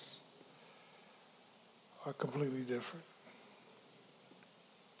peace are completely different.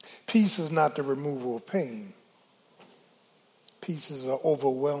 Peace is not the removal of pain. Peace is an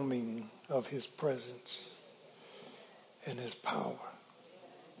overwhelming of his presence and his power.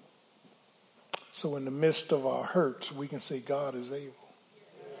 So in the midst of our hurts, we can say God is able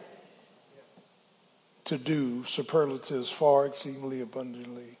to do superlatives far exceedingly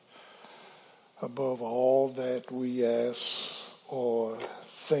abundantly above all that we ask or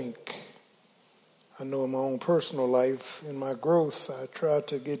think. I know in my own personal life, in my growth, I tried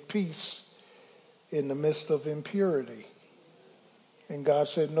to get peace in the midst of impurity. And God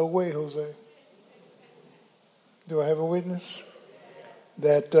said, no way, Jose. Do I have a witness?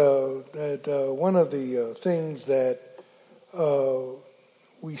 That one of the things that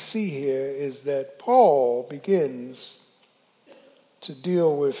we see here is that Paul begins to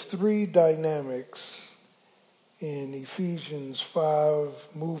deal with three dynamics in Ephesians 5,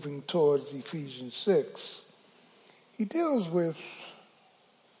 moving towards Ephesians 6. He deals with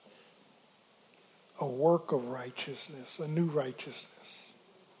a work of righteousness, a new righteousness.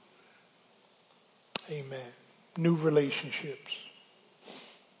 Amen. New relationships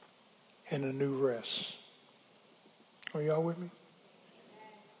and a new rest. Are y'all with me?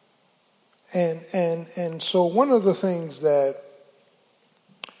 And so one of the things that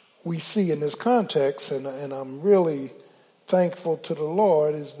we see in this context, and I'm really thankful to the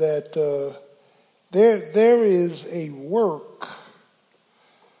Lord, is that there is a work,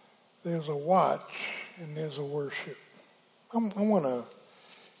 there's a watch, and there's a worship. I want to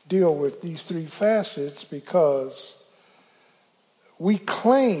deal with these three facets because we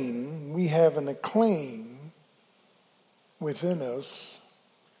have an acclaim within us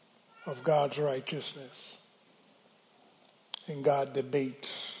of God's righteousness. And God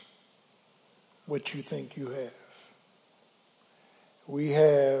debates what you think you have. We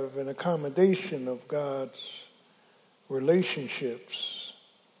have an accommodation of God's relationships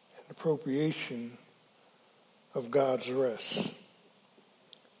and appropriation of God's rest.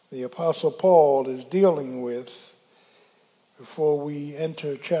 The Apostle Paul is dealing with, before we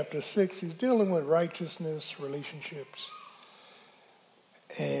enter chapter 6, he's dealing with righteousness, relationships,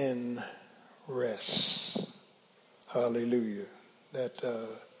 and rest. Hallelujah.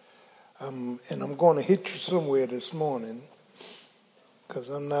 I'm going to hit you somewhere this morning because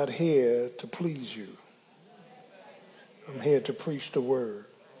I'm not here to please you. I'm here to preach the word.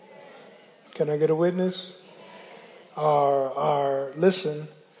 Can I get a witness? Listen,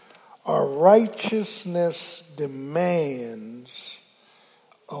 our righteousness demands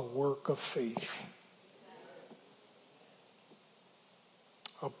a work of faith.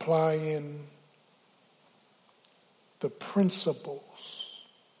 Applying the principles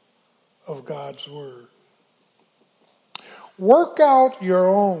of God's word. Work out your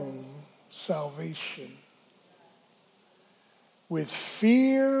own salvation with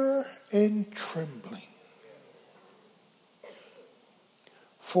fear and trembling.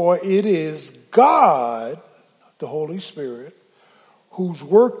 For it is God, the Holy Spirit, who's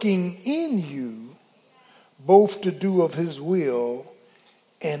working in you both to do of his will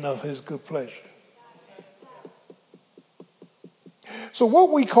and of his good pleasure. So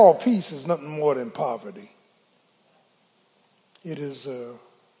what we call peace is nothing more than poverty. It is a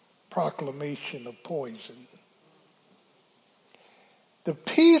proclamation of poison. The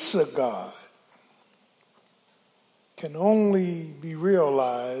peace of God can only be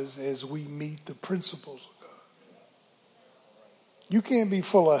realized as we meet the principles of God. You can't be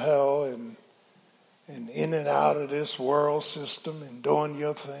full of hell and in and out of this world system and doing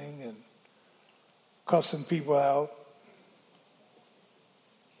your thing and cussing people out.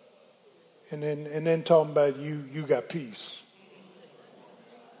 And then talking about you got peace.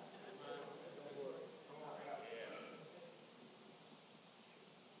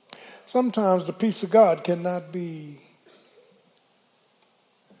 Sometimes the peace of God cannot be,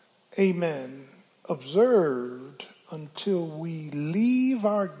 amen, observed until we leave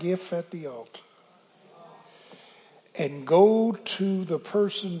our gift at the altar and go to the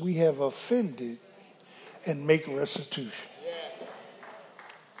person we have offended and make restitution.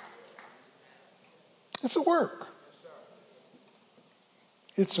 It's a work.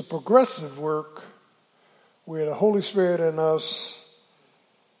 It's a progressive work where the Holy Spirit and us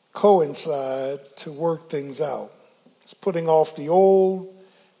coincide to work things out. It's putting off the old,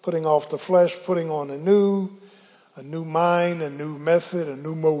 putting off the flesh, putting on a new mind, a new method, a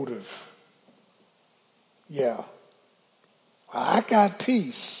new motive. Yeah. I got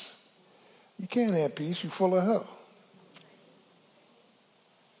peace. You can't have peace. You're full of hell.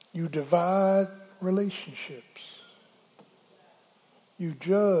 You divide relationships. You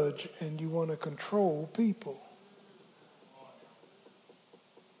judge and you want to control people.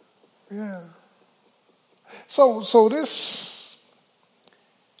 Yeah. So this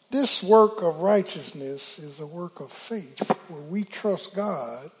work of righteousness is a work of faith where we trust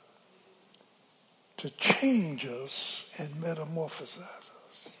God to change us and metamorphosize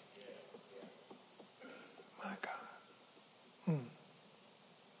us. My God.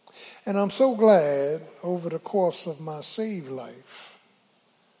 And I'm so glad over the course of my saved life,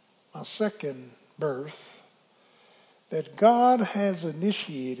 my second birth, that God has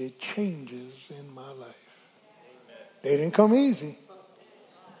initiated changes in my life. They didn't come easy.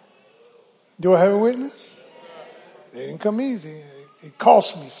 Do I have a witness? They didn't come easy. It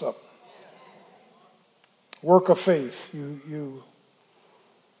cost me something. Work of faith.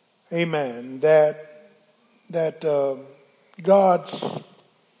 Amen. That God's,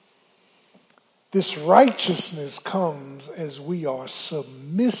 this righteousness comes as we are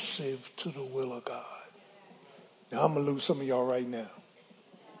submissive to the will of God. Now I'm going to lose some of y'all right now.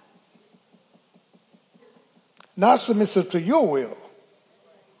 Not submissive to your will,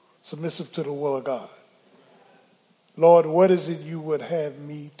 submissive to the will of God. Lord, what is it you would have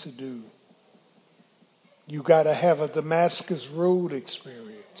me to do? You got to have a Damascus Road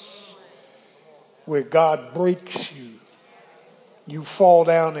experience. where God breaks you. You fall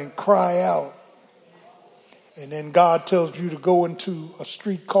down and cry out. And then God tells you to go into a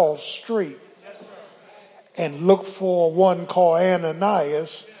street called Straight and look for one called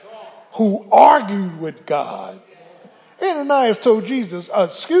Ananias who argued with God. Ananias told Jesus,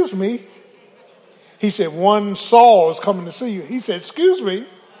 excuse me. He said, one Saul is coming to see you. He said, excuse me,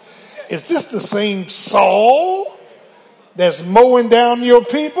 is this the same Saul that's mowing down your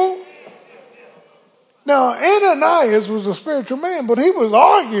people? Now, Ananias was a spiritual man, but he was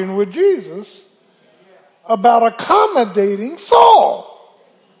arguing with Jesus about accommodating Saul.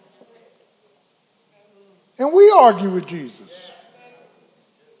 And we argue with Jesus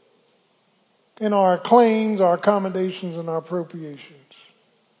in our claims, our accommodations, and our appropriations.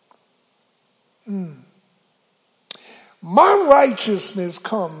 My righteousness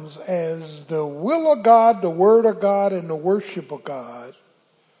comes as the will of God, the word of God, and the worship of God,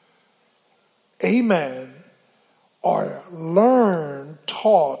 amen, are learned,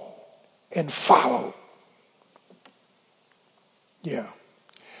 taught, and followed. Yeah.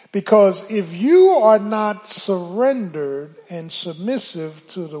 Because if you are not surrendered and submissive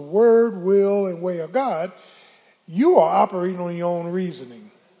to the word, will, and way of God, you are operating on your own reasoning.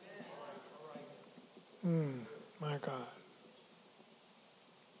 My God.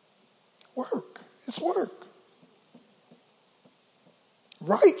 Work. It's work.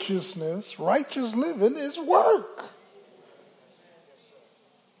 Righteousness, righteous living is work.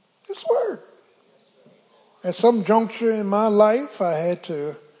 It's work. At some juncture in my life, I had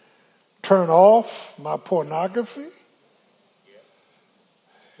to turn off my pornography.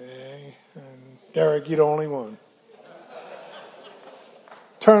 And Derek, you're the only one.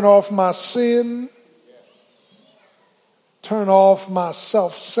 Turn off my sin. Turn off my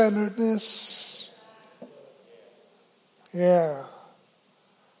self-centeredness. Yeah.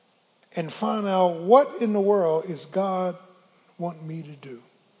 And find out what in the world is God want me to do.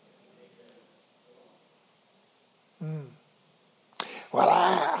 Well,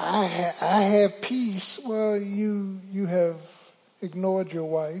 I have peace. Well, you have ignored your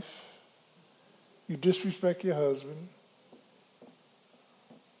wife. You disrespect your husband.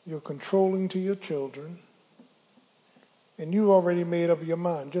 You're controlling to your children. And you already made up your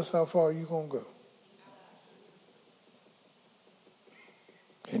mind just how far you're going to go.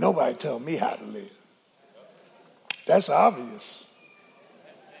 Ain't nobody tell me how to live. That's obvious.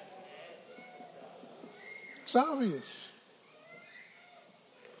 It's obvious.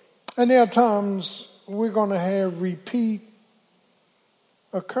 And there are times we're going to have repeat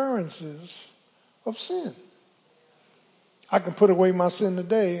occurrences of sin. I can put away my sin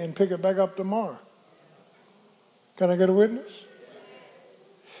today and pick it back up tomorrow. Can I get a witness?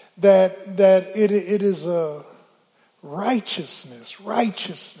 That it is a righteousness,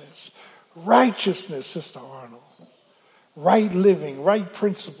 Sister Arnold. Right living, right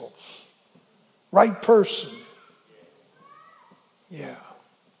principles, right person. Yeah.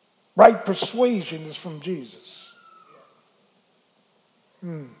 Right persuasion is from Jesus.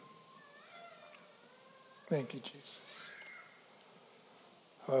 Thank you, Jesus.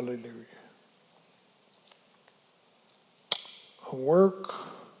 Hallelujah. A work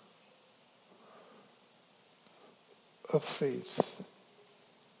of faith.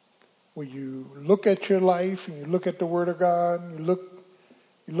 When you look at your life and you look at the Word of God, and you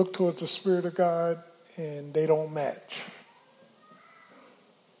look towards the Spirit of God, and they don't match.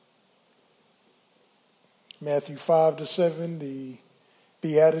 Matthew 5-7, the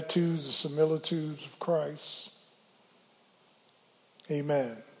Beatitudes, the similitudes of Christ.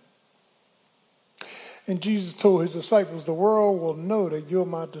 Amen. And Jesus told his disciples, the world will know that you're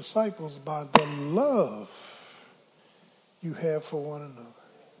my disciples by the love you have for one another.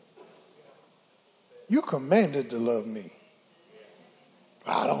 You commanded to love me.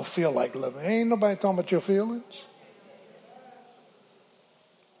 I don't feel like loving. Ain't nobody talking about your feelings.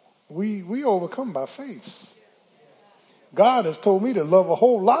 We overcome by faith. God has told me to love a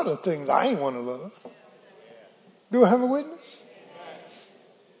whole lot of things I ain't want to love. Do I have a witness?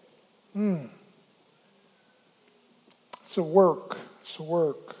 It's a work. It's a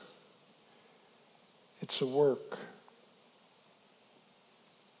work. It's a work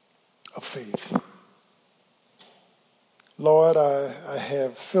of faith. Lord, I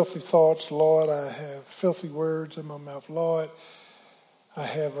have filthy thoughts. Lord, I have filthy words in my mouth. Lord, I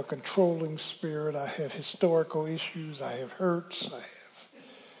have a controlling spirit. I have historical issues. I have hurts.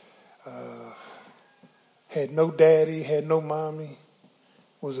 I have had no daddy, had no mommy,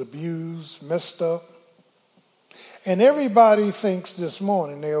 was abused, messed up. And everybody thinks this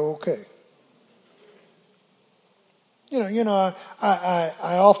morning they're okay. I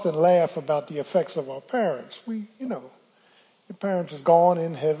often laugh about the effects of our parents. Your parents is gone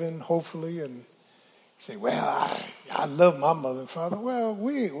in heaven, hopefully, and you say, well, I love my mother and father. Well,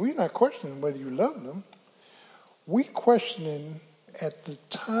 we're not questioning whether you love them. We questioning at the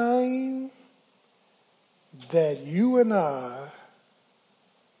time that you and I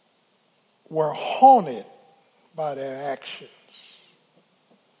were haunted by their actions.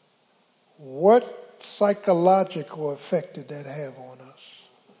 What psychological effect did that have on us?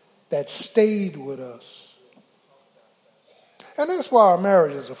 That stayed with us. And that's why our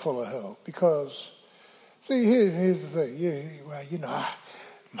marriages are full of hell. Because, see, here's the thing.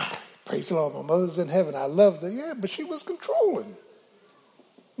 Praise the Lord, my mother's in heaven. I loved her. Yeah, but she was controlling.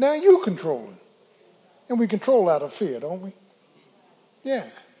 Now you controlling. And we control out of fear, don't we? Yeah.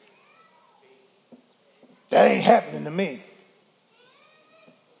 That ain't happening to me.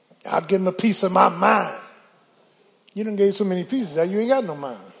 I'll give him a piece of my mind. You done gave so many pieces that you ain't got no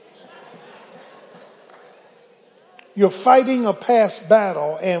mind. You're fighting a past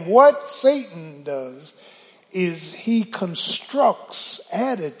battle, and what Satan does is he constructs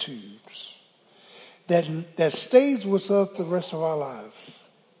attitudes that stays with us the rest of our lives.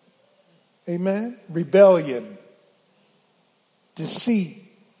 Amen? Rebellion, deceit.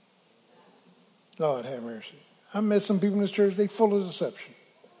 Lord have mercy. I met some people in this church, they full of deception.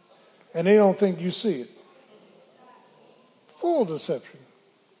 And they don't think you see it. Full deception.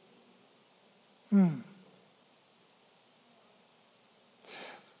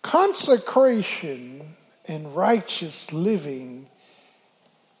 Consecration and righteous living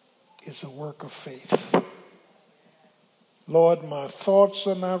is a work of faith. Lord, my thoughts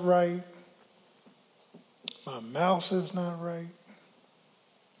are not right. My mouth is not right.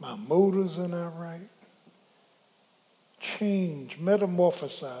 My motives are not right. Change,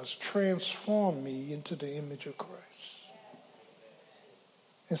 metamorphosize, transform me into the image of Christ.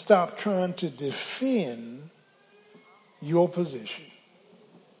 And stop trying to defend your position.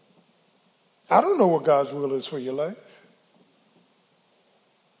 I don't know what God's will is for your life.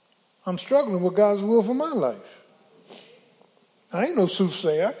 I'm struggling with God's will for my life. I ain't no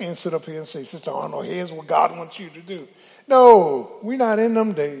soothsayer. I can't sit up here and say, Sister Arnold, here's what God wants you to do. No, we're not in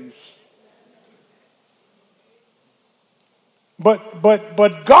them days. But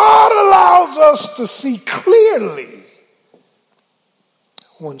God allows us to see clearly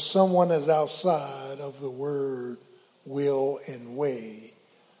when someone is outside of the word, will, and way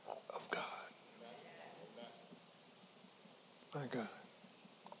of God. My God.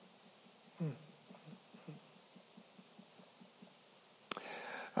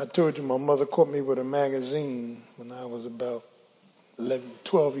 I told you my mother caught me with a magazine when I was about 11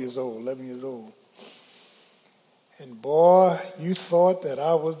 years old. And boy, you thought that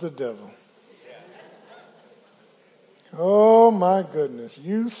I was the devil. Oh my goodness.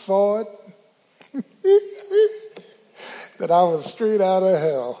 You thought that I was straight out of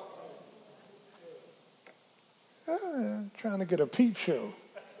hell. Trying to get a peep show.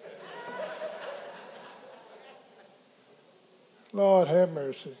 Lord have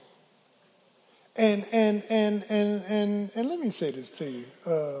mercy. And let me say this to you.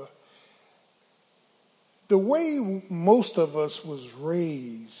 The way most of us was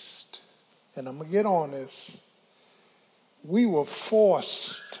raised, and I'm going to get on this, we were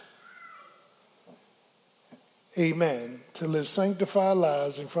forced, amen, to live sanctified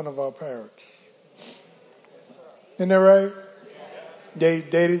lives in front of our parents. Isn't that right? They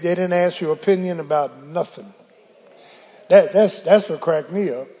didn't ask your opinion about nothing. That's what cracked me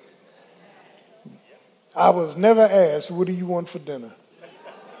up. I was never asked, what do you want for dinner?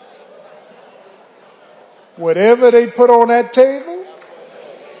 Whatever they put on that table,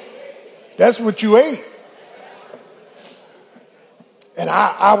 that's what you ate. And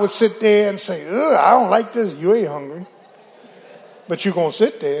I would sit there and say, I don't like this. You ain't hungry. But you're going to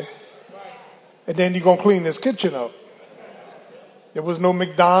sit there. And then you're going to clean this kitchen up. There was no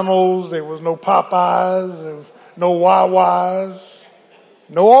McDonald's. There was no Popeyes. There was no Wawa's.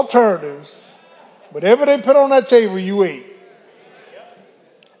 No alternatives. Whatever they put on that table, you ate.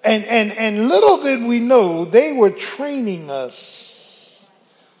 And little did we know, they were training us,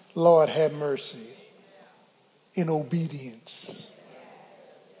 Lord have mercy, in obedience.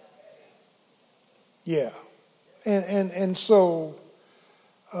 Yeah. And so,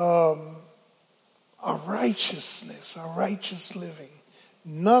 our righteousness, our righteous living,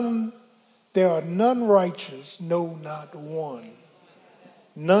 there are none righteous, no, not one.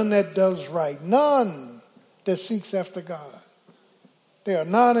 None that does right, none that seeks after God. There are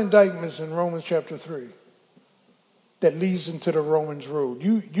 9 indictments in Romans chapter 3 that leads into the Romans road.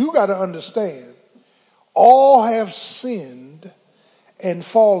 You got to understand, All have sinned and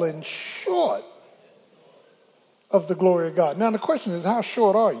fallen short of the glory of God. Now the question is, how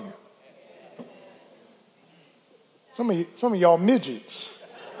short are you? Some of y'all midgets.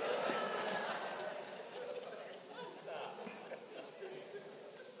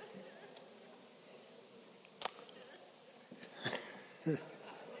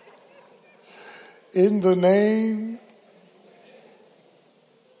 In the name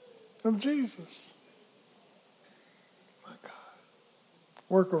of Jesus. My God.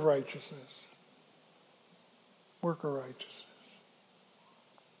 Work of righteousness. Work of righteousness.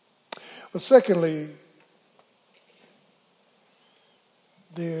 But secondly,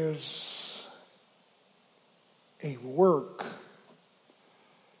 there's a work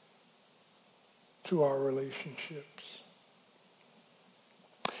to our relationships.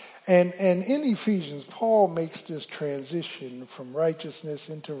 And in Ephesians, Paul makes this transition from righteousness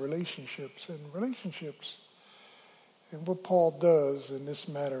into relationships. And relationships, and what Paul does in this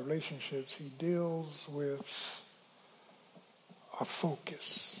matter of relationships, he deals with our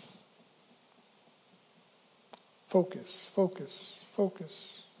focus. Focus, focus,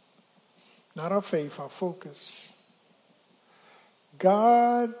 focus. Not our faith, our focus.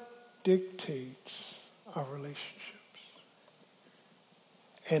 God dictates our relationships.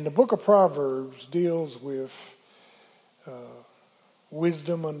 And the book of Proverbs deals with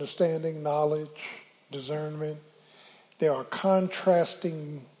wisdom, understanding, knowledge, discernment. There are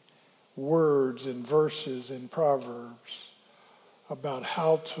contrasting words and verses in Proverbs about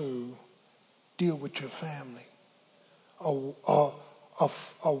how to deal with your family. A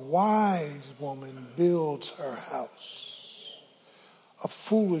wise woman builds her house. A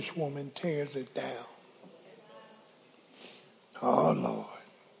foolish woman tears it down. Oh, Lord.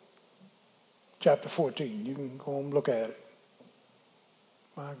 Chapter 14. You can go and look at it.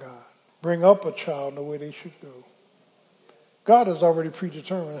 My God. Bring up a child in the way they should go. God has already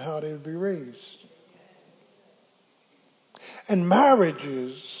predetermined how they will be raised. And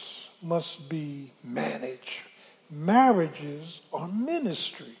marriages must be managed. Marriages are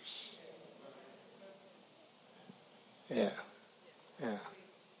ministries. Yeah.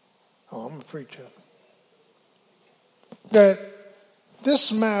 Oh, I'm a preacher. That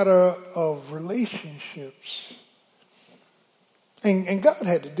this matter of relationships, and God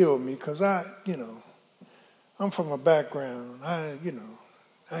had to deal with me because I'm from a background, I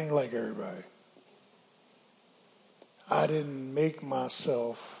ain't like everybody. I didn't make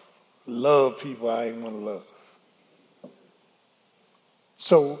myself love people I ain't want to love.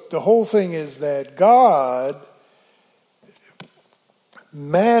 So the whole thing is that God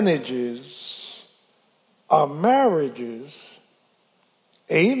manages our marriages.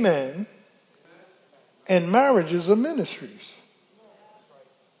 Amen. And marriages are ministries.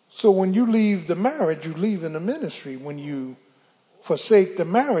 So when you leave the marriage, you leave in the ministry. When you forsake the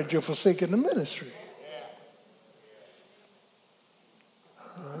marriage, you're forsaking the ministry.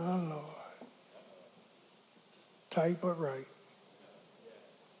 Oh, Lord. Tight but right.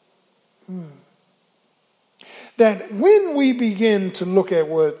 That when we begin to look at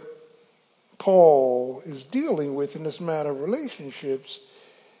what Paul is dealing with in this matter of relationships,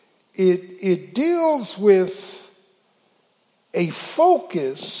 it deals with a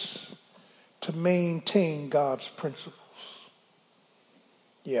focus to maintain God's principles.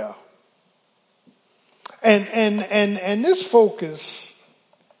 Yeah. And this focus,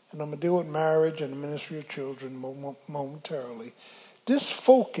 and I'm going to deal with marriage and the ministry of children momentarily, this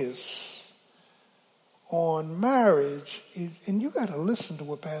focus on marriage is, and you got to listen to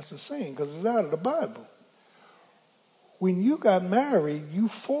what Pastor's saying because it's out of the Bible. When you got married, you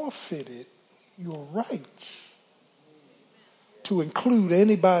forfeited your rights to include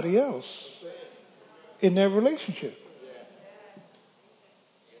anybody else in that relationship.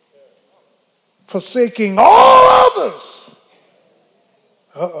 Forsaking all others.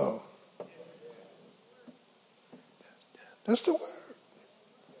 Uh-oh. That's the word.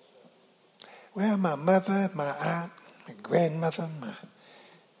 Well, my mother, my aunt, my grandmother,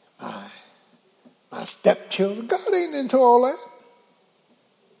 my stepchildren, God ain't into all that.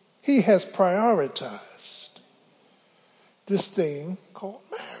 He has prioritized this thing called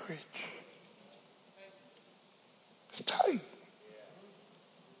marriage. It's tight.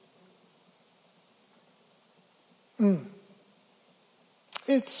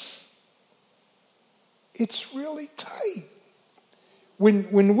 It's really tight.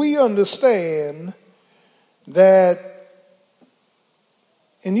 When we understand that,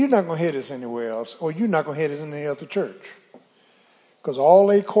 and you're not going to hear this anywhere else, or you're not going to hear this in any other church, because all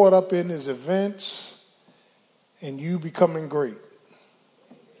they caught up in is events and you becoming great.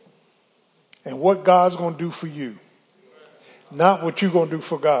 and what God's going to do for you, not what you're going to do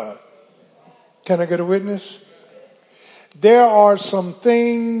for God. Can I get a witness? There are some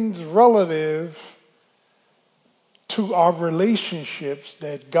things relative to our relationships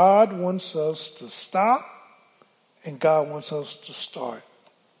that God wants us to stop and God wants us to start.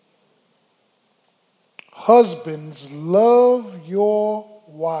 Husbands, love your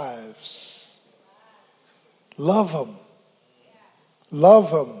wives. Love them.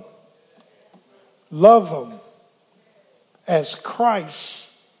 Love them. Love them as Christ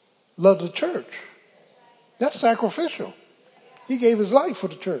loved the church. That's sacrificial. He gave his life for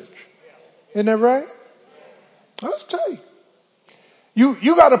the church. Isn't that right? Let's tell you.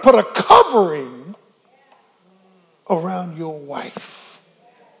 You got to put a covering around your wife.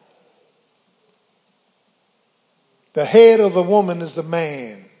 The head of the woman is the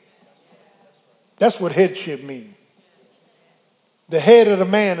man. That's what headship means. The head of the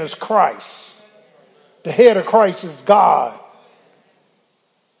man is Christ. The head of Christ is God.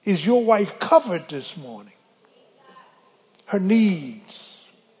 Is your wife covered this morning? Her needs.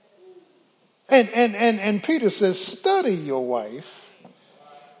 And Peter says, study your wife.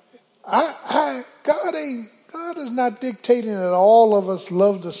 God is not dictating that all of us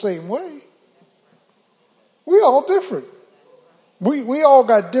love the same way. We all different. We all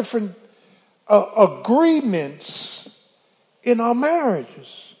got different agreements in our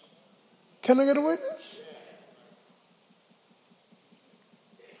marriages. Can I get a witness?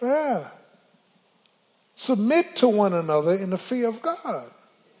 Yeah. Submit to one another in the fear of God.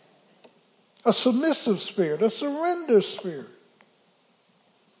 A submissive spirit, a surrender spirit.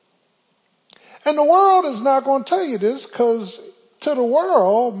 And the world is not going to tell you this because to the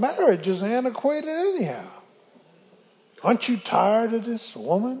world, marriage is antiquated anyhow. Aren't you tired of this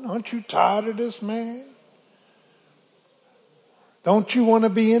woman? Aren't you tired of this man? Don't you want to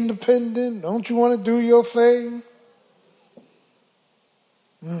be independent? Don't you want to do your thing?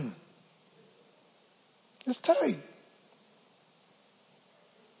 It's tight.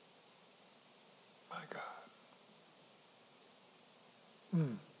 My God.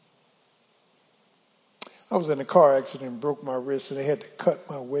 I was in a car accident and broke my wrist, and they had to cut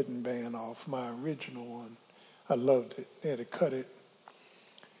my wedding band off, my original one. I loved it. They had to cut it.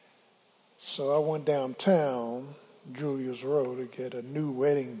 So I went downtown, Julius Road, to get a new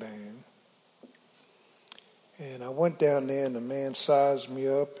wedding band. And I went down there, and the man sized me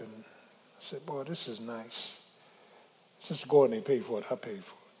up, and I said, boy, this is nice. Since go ahead and pay for it, I paid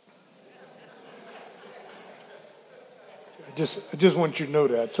for it. I just want you to know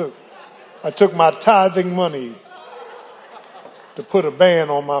that. I took my tithing money to put a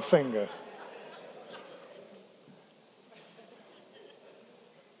band on my finger.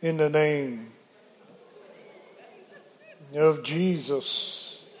 In the name of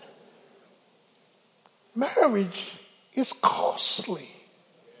Jesus. Marriage is costly.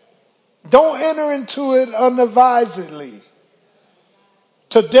 Don't enter into it unadvisedly.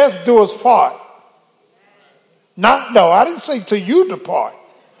 To death do us part. No, I didn't say till you depart.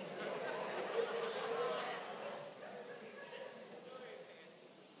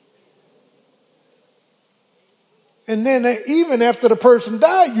 And then even after the person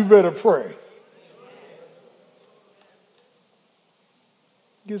died, you better pray.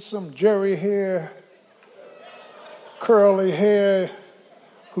 Get some Jerry hair, curly hair,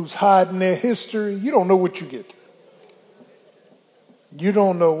 who's hiding their history. You don't know what you get. You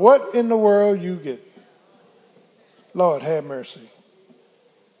don't know what in the world you get. Lord, have mercy.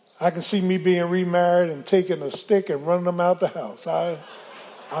 I can see me being remarried and taking a stick and running them out the house. I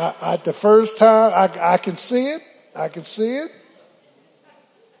the first time, I can see it. I can see it.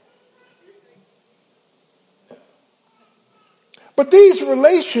 But these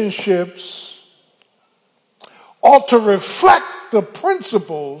relationships ought to reflect the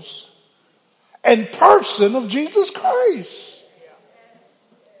principles and person of Jesus Christ.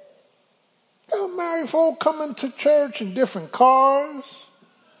 Got married folk coming to church in different cars,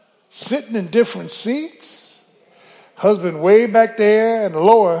 sitting in different seats. Husband way back there and the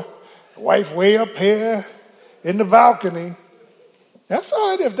lower, wife way up here in the balcony. That's all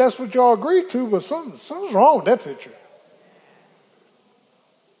right if that's what y'all agree to, but something's wrong with that picture.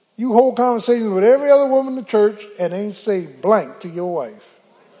 You hold conversations with every other woman in the church and ain't say blank to your wife.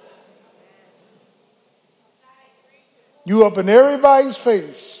 You up in everybody's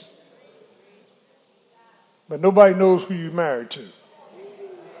face, but nobody knows who you married to.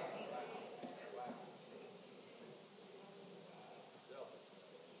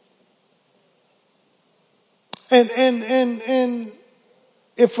 And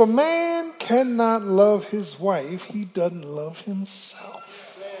if a man cannot love his wife, he doesn't love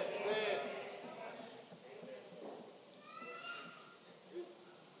himself.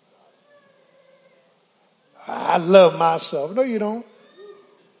 I love myself. No, you don't.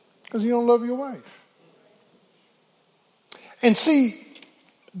 Because you don't love your wife. And see,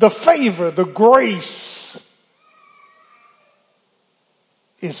 the favor, the grace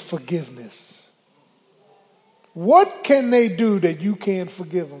is forgiveness. What can they do that you can't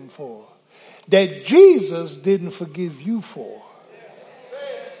forgive them for? That Jesus didn't forgive you for?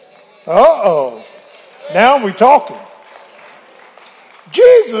 Uh-oh. Now we're talking.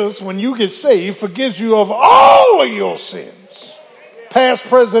 Jesus, when you get saved, forgives you of all of your sins, past,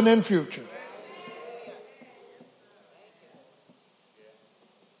 present, and future.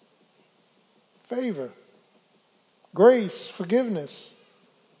 Favor, grace, forgiveness,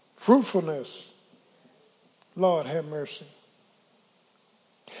 fruitfulness. Lord, have mercy.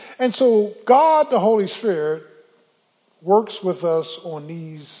 And so God, the Holy Spirit, works with us on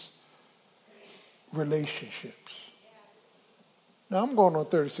these relationships. Now, I'm going on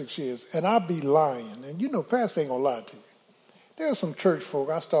 36 years, and I'll be lying. And you know, Pastor ain't going to lie to you. There's some church folk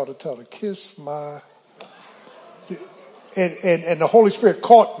I started to tell to kiss my... And the Holy Spirit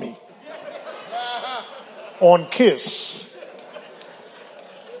caught me on kiss.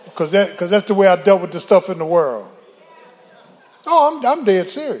 Because that's the way I dealt with the stuff in the world. Oh, I'm dead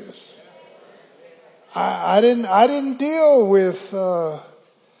serious. I didn't deal with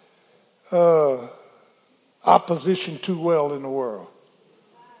opposition too well in the world.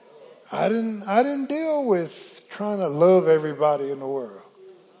 I didn't deal with trying to love everybody in the world.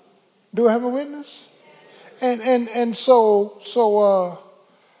 Do I have a witness? And so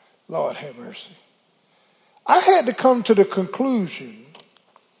Lord have mercy. I had to come to the conclusion,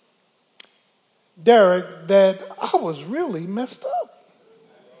 Derek, that I was really messed up.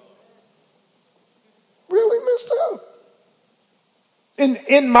 Really messed up.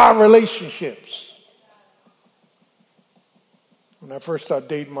 In my relationships. When I first started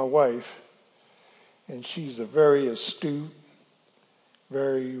dating my wife, and she's a very astute,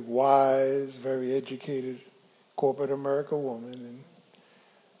 very wise, very educated corporate America woman, and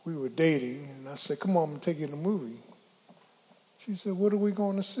we were dating, and I said, come on, I'm going to take you to the movie. She said, what are we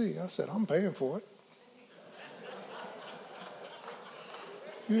going to see? I said, I'm paying for it.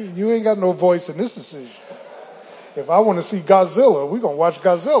 You ain't got no voice in this decision. If I want to see Godzilla, we're going to watch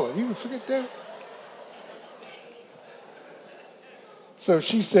Godzilla. You can forget that. So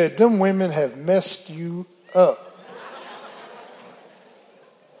she said, them women have messed you up.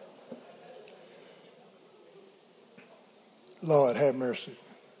 Lord have mercy.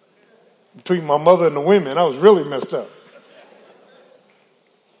 Between my mother and the women, I was really messed up.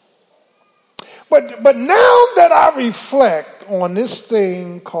 But now that I reflect on this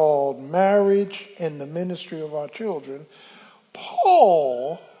thing called marriage and the ministry of our children,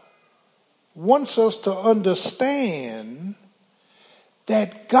 Paul wants us to understand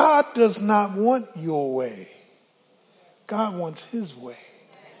that God does not want your way. God wants his way.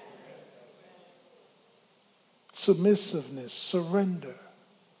 Submissiveness, surrender,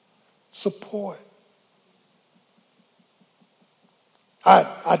 support.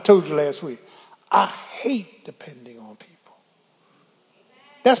 I told you last week, I hate depending on people.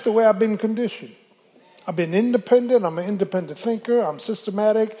 That's the way I've been conditioned. I've been independent. I'm an independent thinker. I'm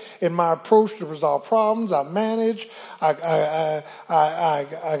systematic in my approach to resolve problems. I manage. I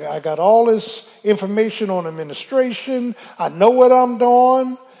got all this information on administration. I know what I'm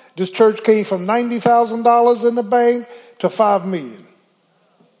doing. This church came from $90,000 in the bank to $5 million.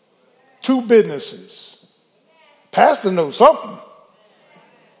 2 businesses. Pastor knows something.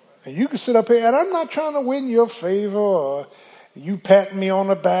 And you can sit up here, and I'm not trying to win your favor or you pat me on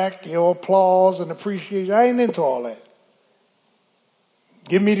the back, your applause and appreciation. I ain't into all that.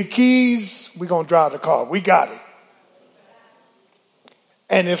 Give me the keys, we're going to drive the car. We got it.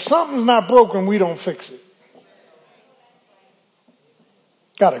 And if something's not broken, we don't fix it.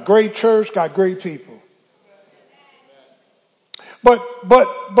 Got a great church, got great people. But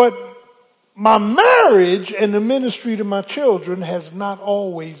my marriage and the ministry to my children has not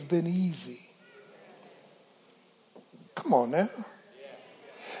always been easy. Come on now.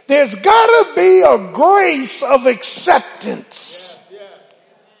 There's got to be a grace of acceptance.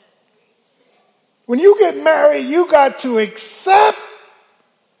 When you get married, you got to accept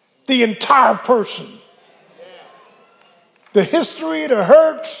the entire person. The history, the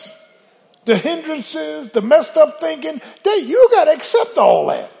hurts, the hindrances, the messed up thinking, you got to accept all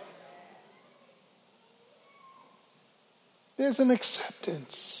that. There's an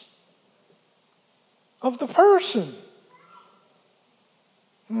acceptance of the person.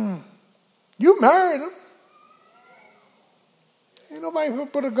 You married him. Ain't nobody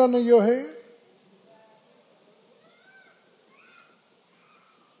put a gun in your head.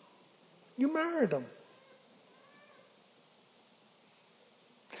 You married him.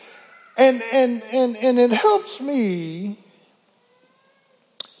 And it helps me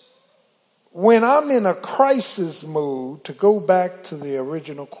when I'm in a crisis mood to go back to the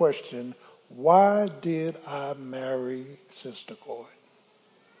original question, why did I marry Sister Gordon?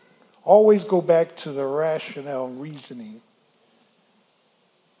 Always go back to the rationale and reasoning.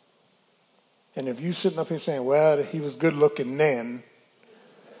 And if you sitting up here saying, well, he was good looking then,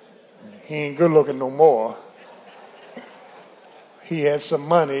 he ain't good looking no more. He had some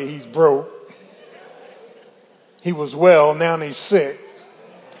money, he's broke. He was well, now he's sick.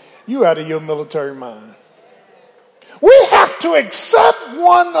 You out of your military mind. We have to accept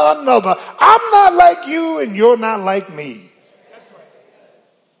one another. I'm not like you and you're not like me.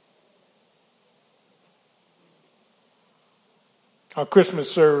 Our Christmas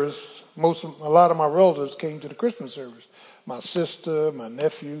service, a lot of my relatives came to the Christmas service. My sister, my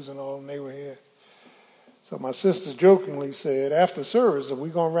nephews and all, and they were here. So my sister jokingly said, after service, are we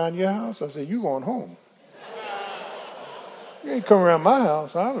going around your house? I said, you going home. You ain't coming around my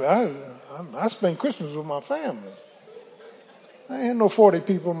house. I spend Christmas with my family. I ain't no 40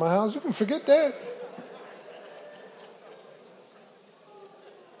 people in my house. You can forget that.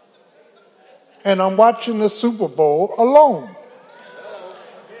 And I'm watching the Super Bowl alone.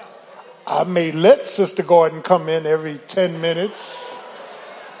 I may let Sister Gordon come in every 10 minutes.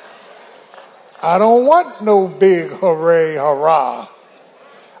 I don't want no big hooray, hurrah.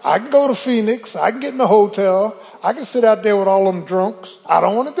 I can go to Phoenix. I can get in a hotel. I can sit out there with all them drunks. I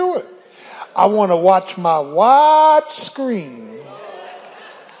don't want to do it. I want to watch my wide screen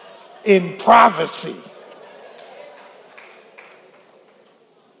in privacy.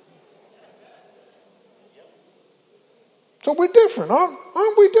 So we're different,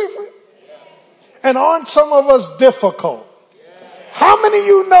 aren't we different? And aren't some of us difficult? How many of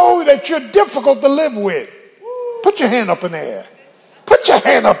you know that you're difficult to live with? Put your hand up in the air. Put your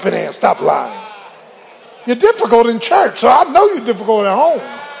hand up in the air. Stop lying. You're difficult in church, so I know you're difficult at home.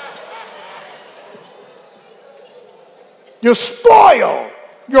 You're spoiled.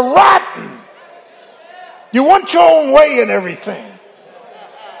 You're rotten. You want your own way in everything.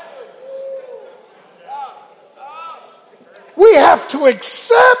 We have to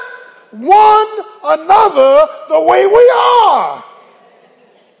accept one another the way we are.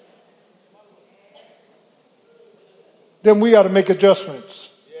 Then we got to make adjustments.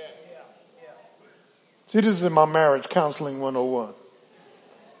 See, this is in my marriage counseling 101.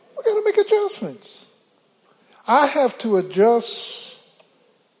 We got to make adjustments. I have to adjust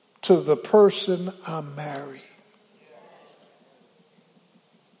to the person I marry.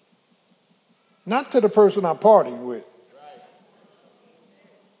 Not to the person I party with.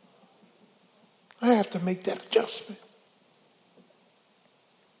 I have to make that adjustment.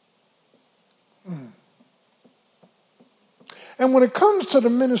 And when it comes to the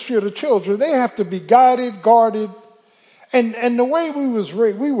ministry of the children, they have to be guided, guarded. And the way we was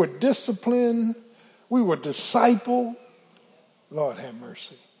raised, we were disciplined, we were discipled. Lord have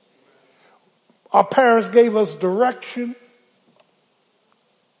mercy. Our parents gave us direction.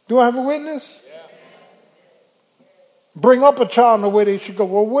 Do I have a witness? Bring up a child in the way they should go.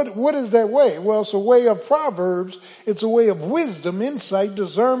 Well, what is that way? Well, it's a way of Proverbs. It's a way of wisdom, insight,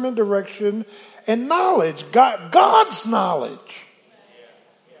 discernment, direction, and knowledge. God's knowledge.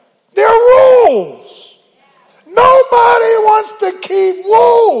 There are rules. Nobody wants to keep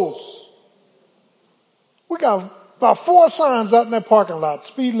rules. We got about 4 signs out in that parking lot.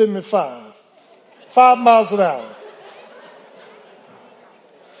 Speed limit 5. 5 miles an hour.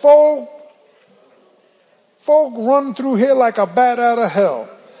 Folk run through here like a bat out of hell.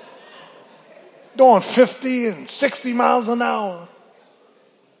 Doing 50 and 60 miles an hour.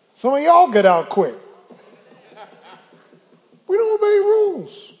 Some of y'all get out quick. We don't obey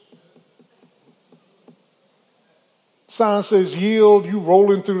rules. Sign says yield, you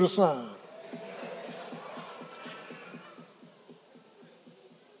rolling through the sign.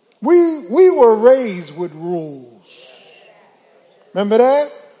 We were raised with rules. Remember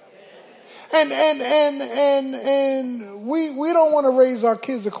that? And we don't want to raise our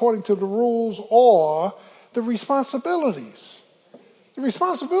kids according to the rules or the responsibilities. The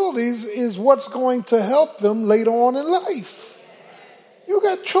responsibilities is what's going to help them later on in life. You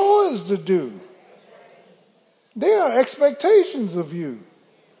got chores to do. There are expectations of you.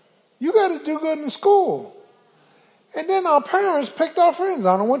 You got to do good in school. And then our parents picked our friends.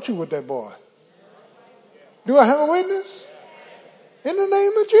 I don't want you with that boy. Do I have a witness? In the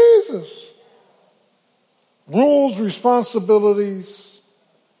name of Jesus. Rules, responsibilities,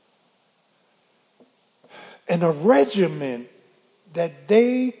 and a regimen that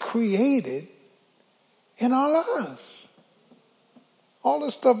they created in our lives. All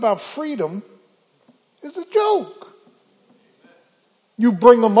this stuff about freedom is a joke. You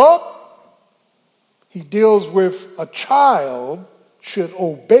bring him up, he deals with a child should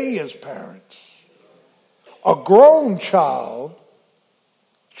obey his parents. A grown child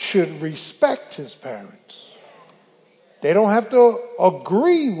should respect his parents. They don't have to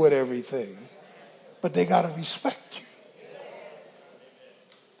agree with everything, but they got to respect you.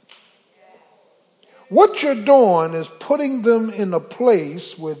 What you're doing is putting them in a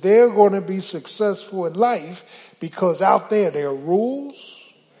place where they're going to be successful in life, because out there are rules.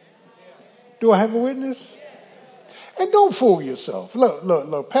 Do I have a witness? And don't fool yourself.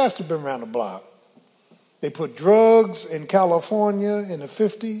 Look, Pastor been around the block. They put drugs in California in the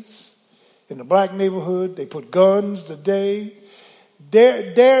 50s, in the black neighborhood. They put guns today.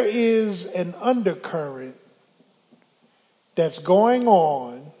 There is an undercurrent that's going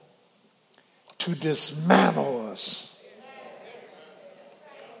on to dismantle us.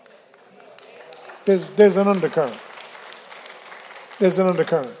 There's an undercurrent. There's an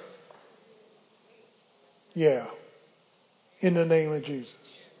undercurrent. Yeah. In the name of Jesus.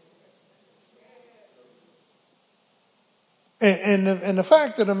 And the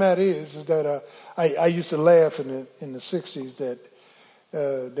fact of the matter is that I used to laugh in the 60s that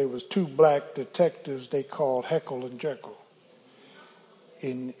there was two black detectives they called Heckle and Jekyll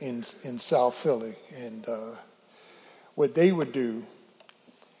in South Philly. And what they would do,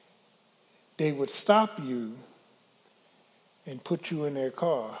 they would stop you and put you in their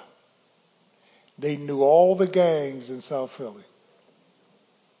car. They knew all the gangs in South Philly.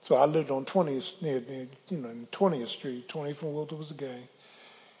 So I lived on 20th, near 20th Street. 20th and Wilton was a gang.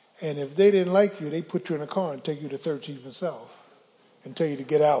 And if they didn't like you, they put you in a car and take you to 13th and South and tell you to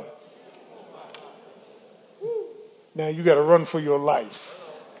get out. Now you got to run for your life.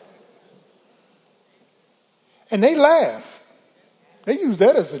 And they laughed. They used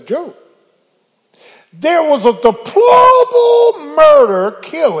that as a joke. There was a deplorable murder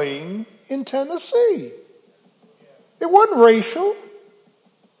killing in Tennessee. It wasn't racial,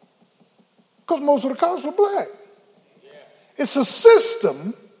 because most of the cops were black. It's a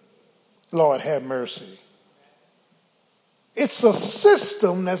system, Lord have mercy. It's a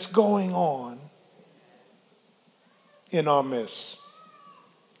system that's going on in our midst.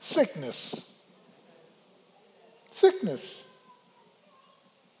 Sickness.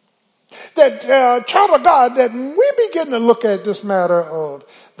 That, child of God, that when we begin to look at this matter of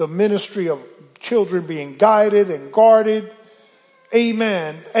the ministry of children being guided and guarded,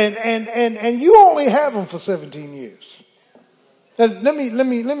 amen, and you only have them for 17 years. Let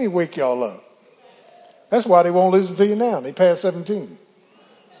me wake y'all up. That's why they won't listen to you now. They past 17.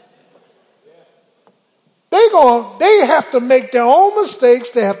 They have to make their own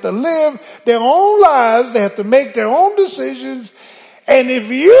mistakes. They have to live their own lives. They have to make their own decisions. And if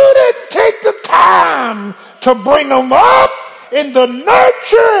you didn't take the time to bring them up in the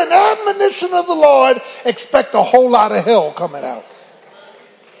nurture and admonition of the Lord, expect a whole lot of hell coming out.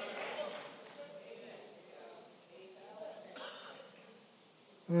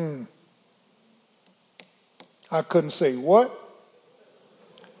 I couldn't say what.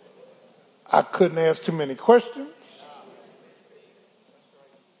 I couldn't ask too many questions.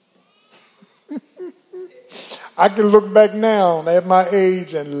 I can look back now at my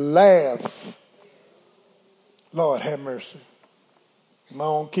age and laugh. Lord have mercy. My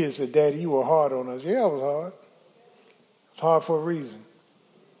own kids said, Daddy, you were hard on us. Yeah, I was hard. It's hard for a reason.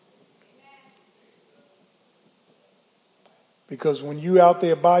 Because when you out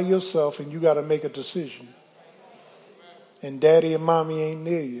there by yourself and you got to make a decision, and Daddy and Mommy ain't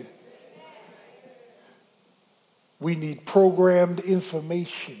near you, we need programmed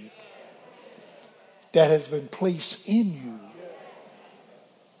information that has been placed in you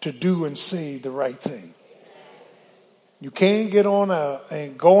to do and say the right thing. You can't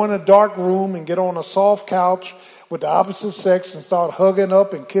go in a dark room and get on a soft couch with the opposite sex and start hugging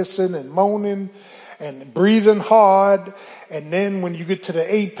up and kissing and moaning and breathing hard. And then when you get to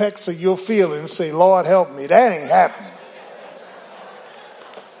the apex of your feelings, say, Lord, help me. That ain't happening.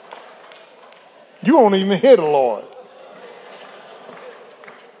 You won't even hear the Lord.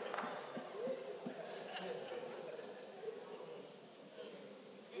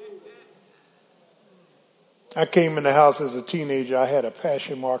 I came in the house as a teenager. I had a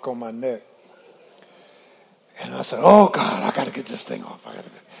passion mark on my neck. And I said, oh, God, I got to get this thing off.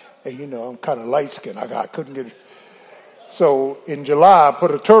 And, I'm kind of light-skinned. I couldn't get it. So in July, I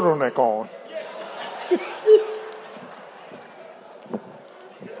put a turtleneck on.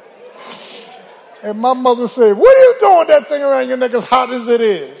 And my mother said, what are you doing with that thing around your neck as hot as it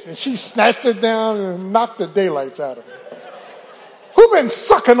is? And she snatched it down and knocked the daylights out of it. Who been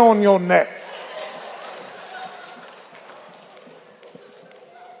sucking on your neck?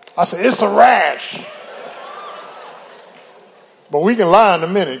 I said, it's a rash. But we can lie in a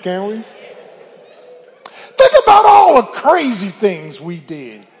minute, can't we? Think about all the crazy things we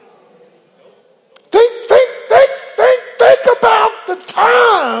did. Think about the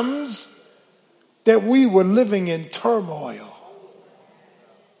times that we were living in turmoil.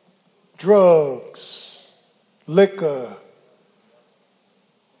 Drugs, liquor,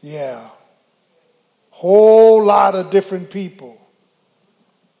 yeah. Whole lot of different people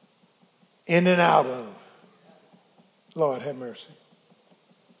in and out of. Lord have mercy.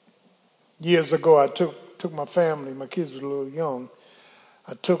 Years ago, I took my family, my kids were a little young.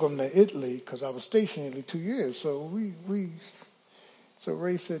 I took them to Italy because I was stationed in Italy 2 years. So so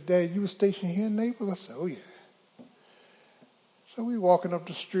Ray said, Dad, you were stationed here in Naples? I said, oh yeah. So we walking up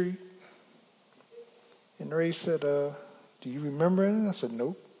the street. And Ray said, do you remember anything? I said,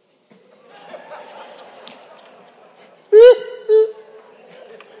 nope.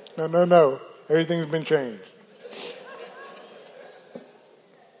 No. Everything's been changed.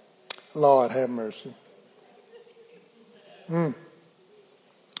 Lord have mercy. You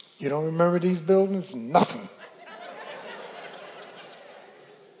don't remember these buildings? Nothing.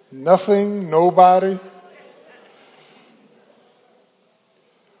 Nothing, nobody.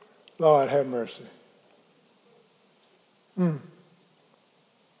 Lord have mercy.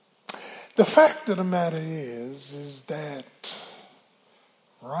 The fact of the matter is that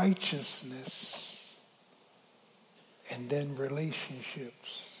righteousness and then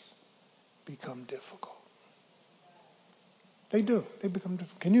relationships become difficult. They do. They become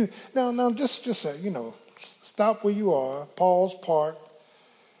difficult. Can you now just say, stop where you are, pause, park,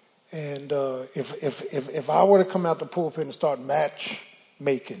 and if I were to come out the pulpit and start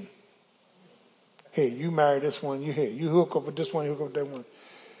matchmaking, hey, you marry this one, you hook up with this one, you hook up with that one,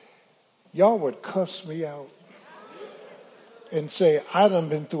 y'all would cuss me out and say, I done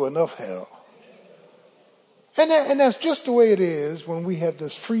been through enough hell. And that's just the way it is when we have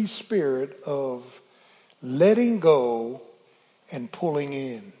this free spirit of letting go and pulling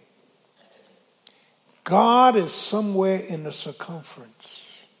in. God is somewhere in the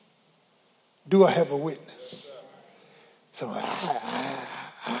circumference. Do I have a witness? So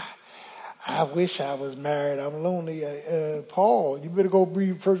I wish I was married. I'm lonely. Paul, you better go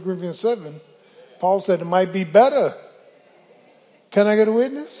read 1 Corinthians 7. Paul said it might be better. Can I get a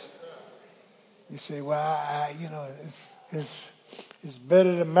witness? You say, well, it's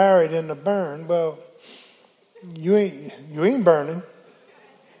better to marry than to burn. Well, you ain't burning.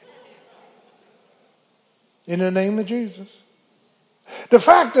 In the name of Jesus. The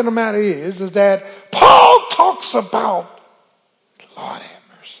fact of the matter is that Paul talks about, Lord have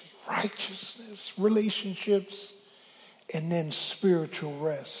mercy, righteousness, relationships, and then spiritual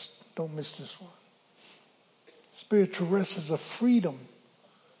rest. Don't miss this one. Spiritual rest is a freedom.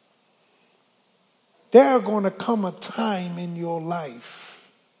 There's going to come a time in your life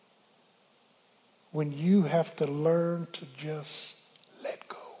when you have to learn to just let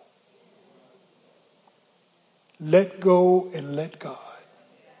go. Let go and let God.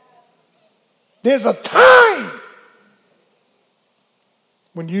 There's a time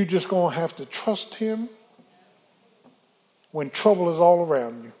when you just going to have to trust Him when trouble is all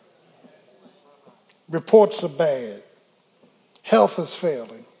around you. Reports are bad. Health is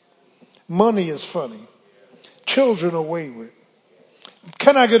failing. Money is funny. Children are wayward.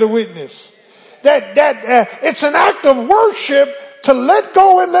 Can I get a witness? That it's an act of worship to let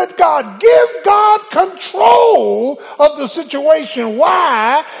go and let God. Give God control of the situation.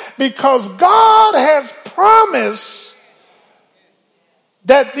 Why? Because God has promised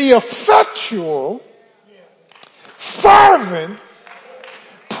that the effectual, fervent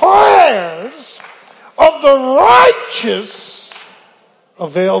prayers of the righteous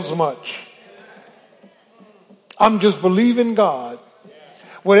avails much. I'm just believing God.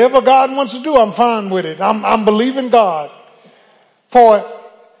 Whatever God wants to do, I'm fine with it. I'm believing God. For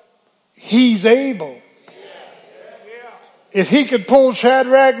He's able. If He could pull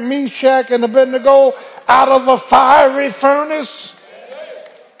Shadrach, Meshach, and Abednego out of a fiery furnace,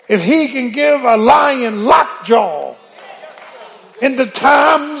 if He can give a lion lockjaw in the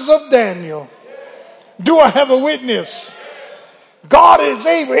times of Daniel, do I have a witness? God is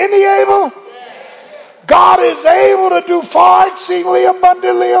able. Isn't He able? God is able to do far exceedingly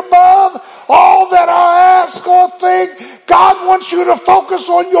abundantly above all that I ask or think. God wants you to focus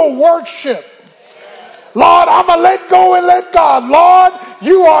on your worship. Lord, I'm going to let go and let God. Lord,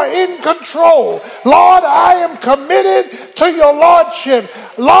 you are in control. Lord, I am committed to your lordship.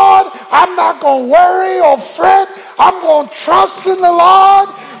 Lord, I'm not going to worry or fret. I'm going to trust in the Lord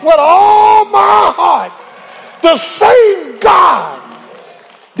with all my heart. The same God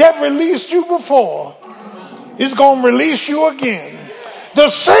that released you before is going to release you again. The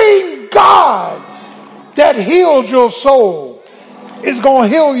same God that healed your soul is going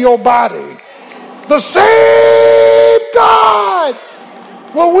to heal your body. The same God,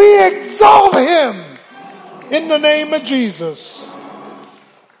 will we exalt him in the name of Jesus.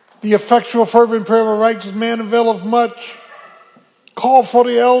 The effectual fervent prayer of a righteous man availeth much. Call for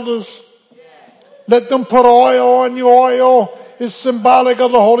the elders. Let them put oil on your oil. Is symbolic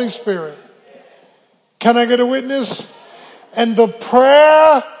of the Holy Spirit. Can I get a witness? And the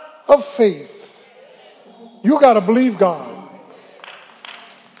prayer of faith. You got to believe God.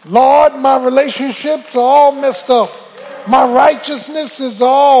 Lord, my relationships are all messed up. My righteousness is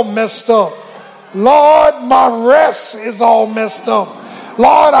all messed up. Lord, my rest is all messed up.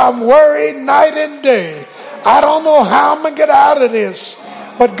 Lord, I'm worried night and day. I don't know how I'm going to get out of this.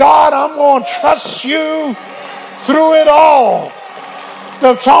 But God, I'm going to trust you through it all.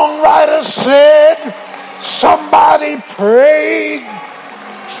 The songwriter said, somebody prayed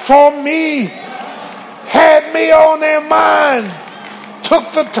for me, had me on their mind,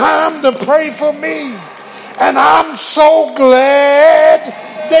 took the time to pray for me. And I'm so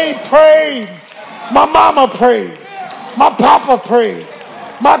glad they prayed. My mama prayed. My papa prayed.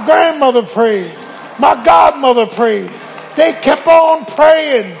 My grandmother prayed. My godmother prayed. They kept on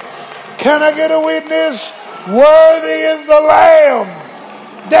praying. Can I get a witness? Worthy is the Lamb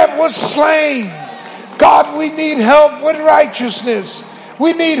that was slain. God, we need help with righteousness.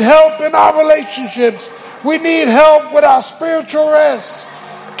 We need help in our relationships. We need help with our spiritual rest.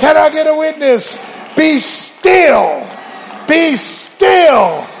 Can I get a witness? Be still. Be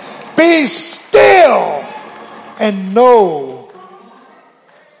still. Be still. And know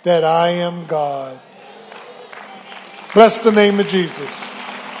that I am God. Bless the name of Jesus.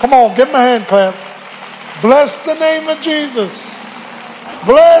 Come on, give him a hand clap. Bless the name of Jesus.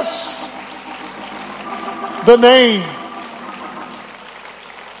 Bless the name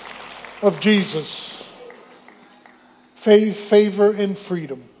of Jesus. Faith, favor, and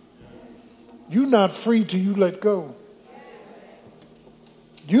freedom. You're not free till you let go.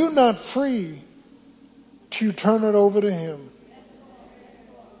 You're not free till you turn it over to him.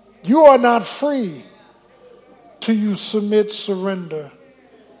 You are not free till you submit, surrender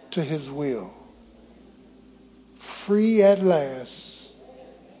to his will. Free at last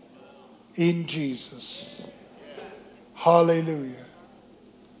in Jesus. Hallelujah.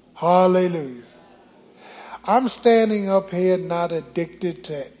 Hallelujah. I'm standing up here not addicted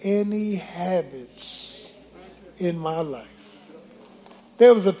to any habits in my life.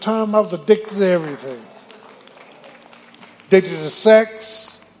 There was a time I was addicted to everything. Addicted to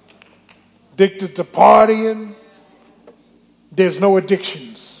sex, addicted to partying. There's no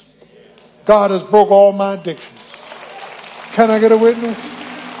addictions. God has broke all my addictions. Can I get a witness?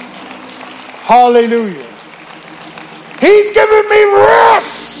 Hallelujah. He's given me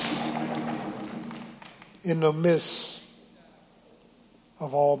rest in the midst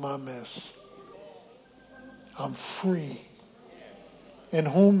of all my mess. I'm free. And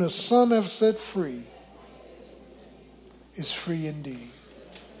whom the Son hath set free is free indeed.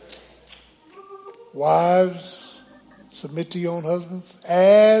 Wives, submit to your own husbands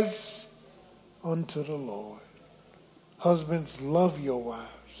as unto the Lord. Husbands, love your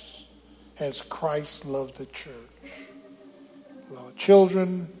wives as Christ loved the church. Lord,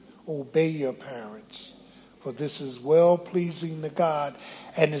 children, obey your parents, for this is well-pleasing to God,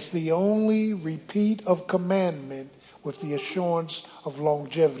 and it's the only repeat of commandment with the assurance of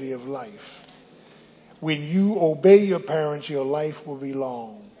longevity of life. When you obey your parents, your life will be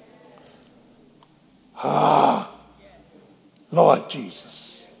long. Lord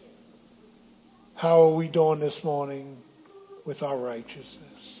Jesus. How are we doing this morning with our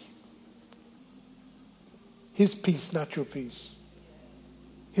righteousness? His peace, not your peace.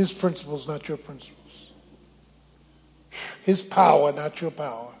 His principles, not your principles. His power, not your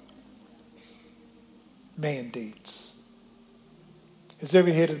power. Mandates. Is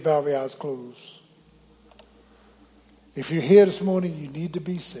every head is bowed, every eyes closed? If you're here this morning, you need to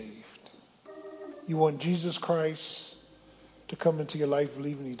be saved. You want Jesus Christ to come into your life,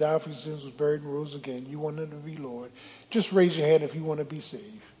 believing he died for your sins, was buried, and rose again. You want him to be Lord. Just raise your hand if you want to be saved.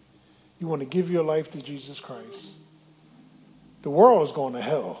 You want to give your life to Jesus Christ. The world is going to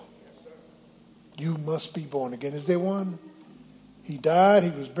hell. You must be born again. Is there one? He died,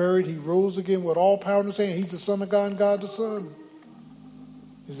 he was buried, he rose again with all power in his hand. He's the Son of God and God the Son.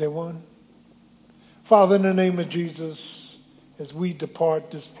 Is there one? Father, in the name of Jesus, as we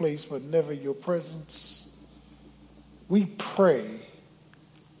depart this place, but never your presence, we pray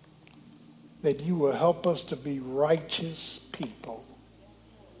that you will help us to be righteous people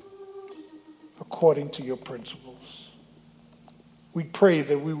according to your principles. We pray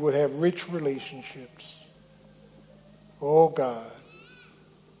that we would have rich relationships, oh God,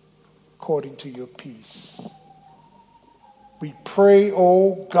 according to your peace. We pray,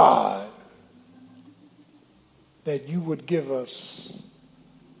 oh God, that you would give us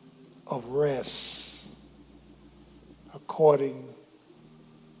a rest according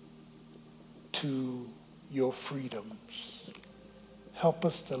to your freedoms. Help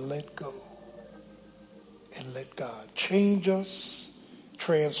us to let go and let God change us,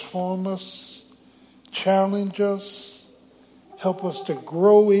 transform us, challenge us, help us to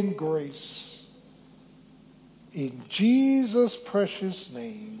grow in grace. In Jesus' precious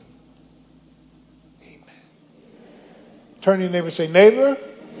name, amen. Turn to your neighbor and say, neighbor,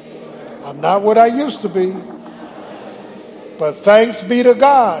 I'm not what I used to be, but thanks be to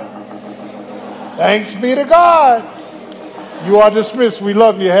God. Thanks be to God. You are dismissed. We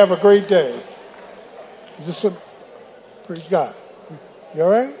love you. Have a great day. Is this a... Praise God. You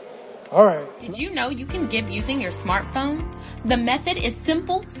all right? All right. Did you know you can give using your smartphone? The method is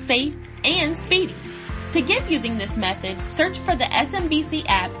simple, safe, and speedy. To give using this method, search for the SMBC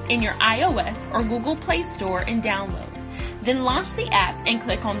app in your iOS or Google Play Store and download. Then launch the app and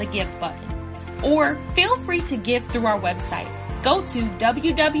click on the Give button. Or feel free to give through our website. Go to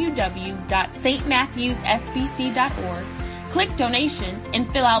www.stmatthewssbc.org, click Donation,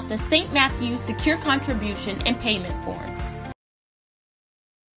 and fill out the St. Matthews Secure Contribution and Payment Form.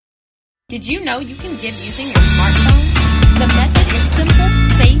 Did you know you can give using your smartphone? The method is simple,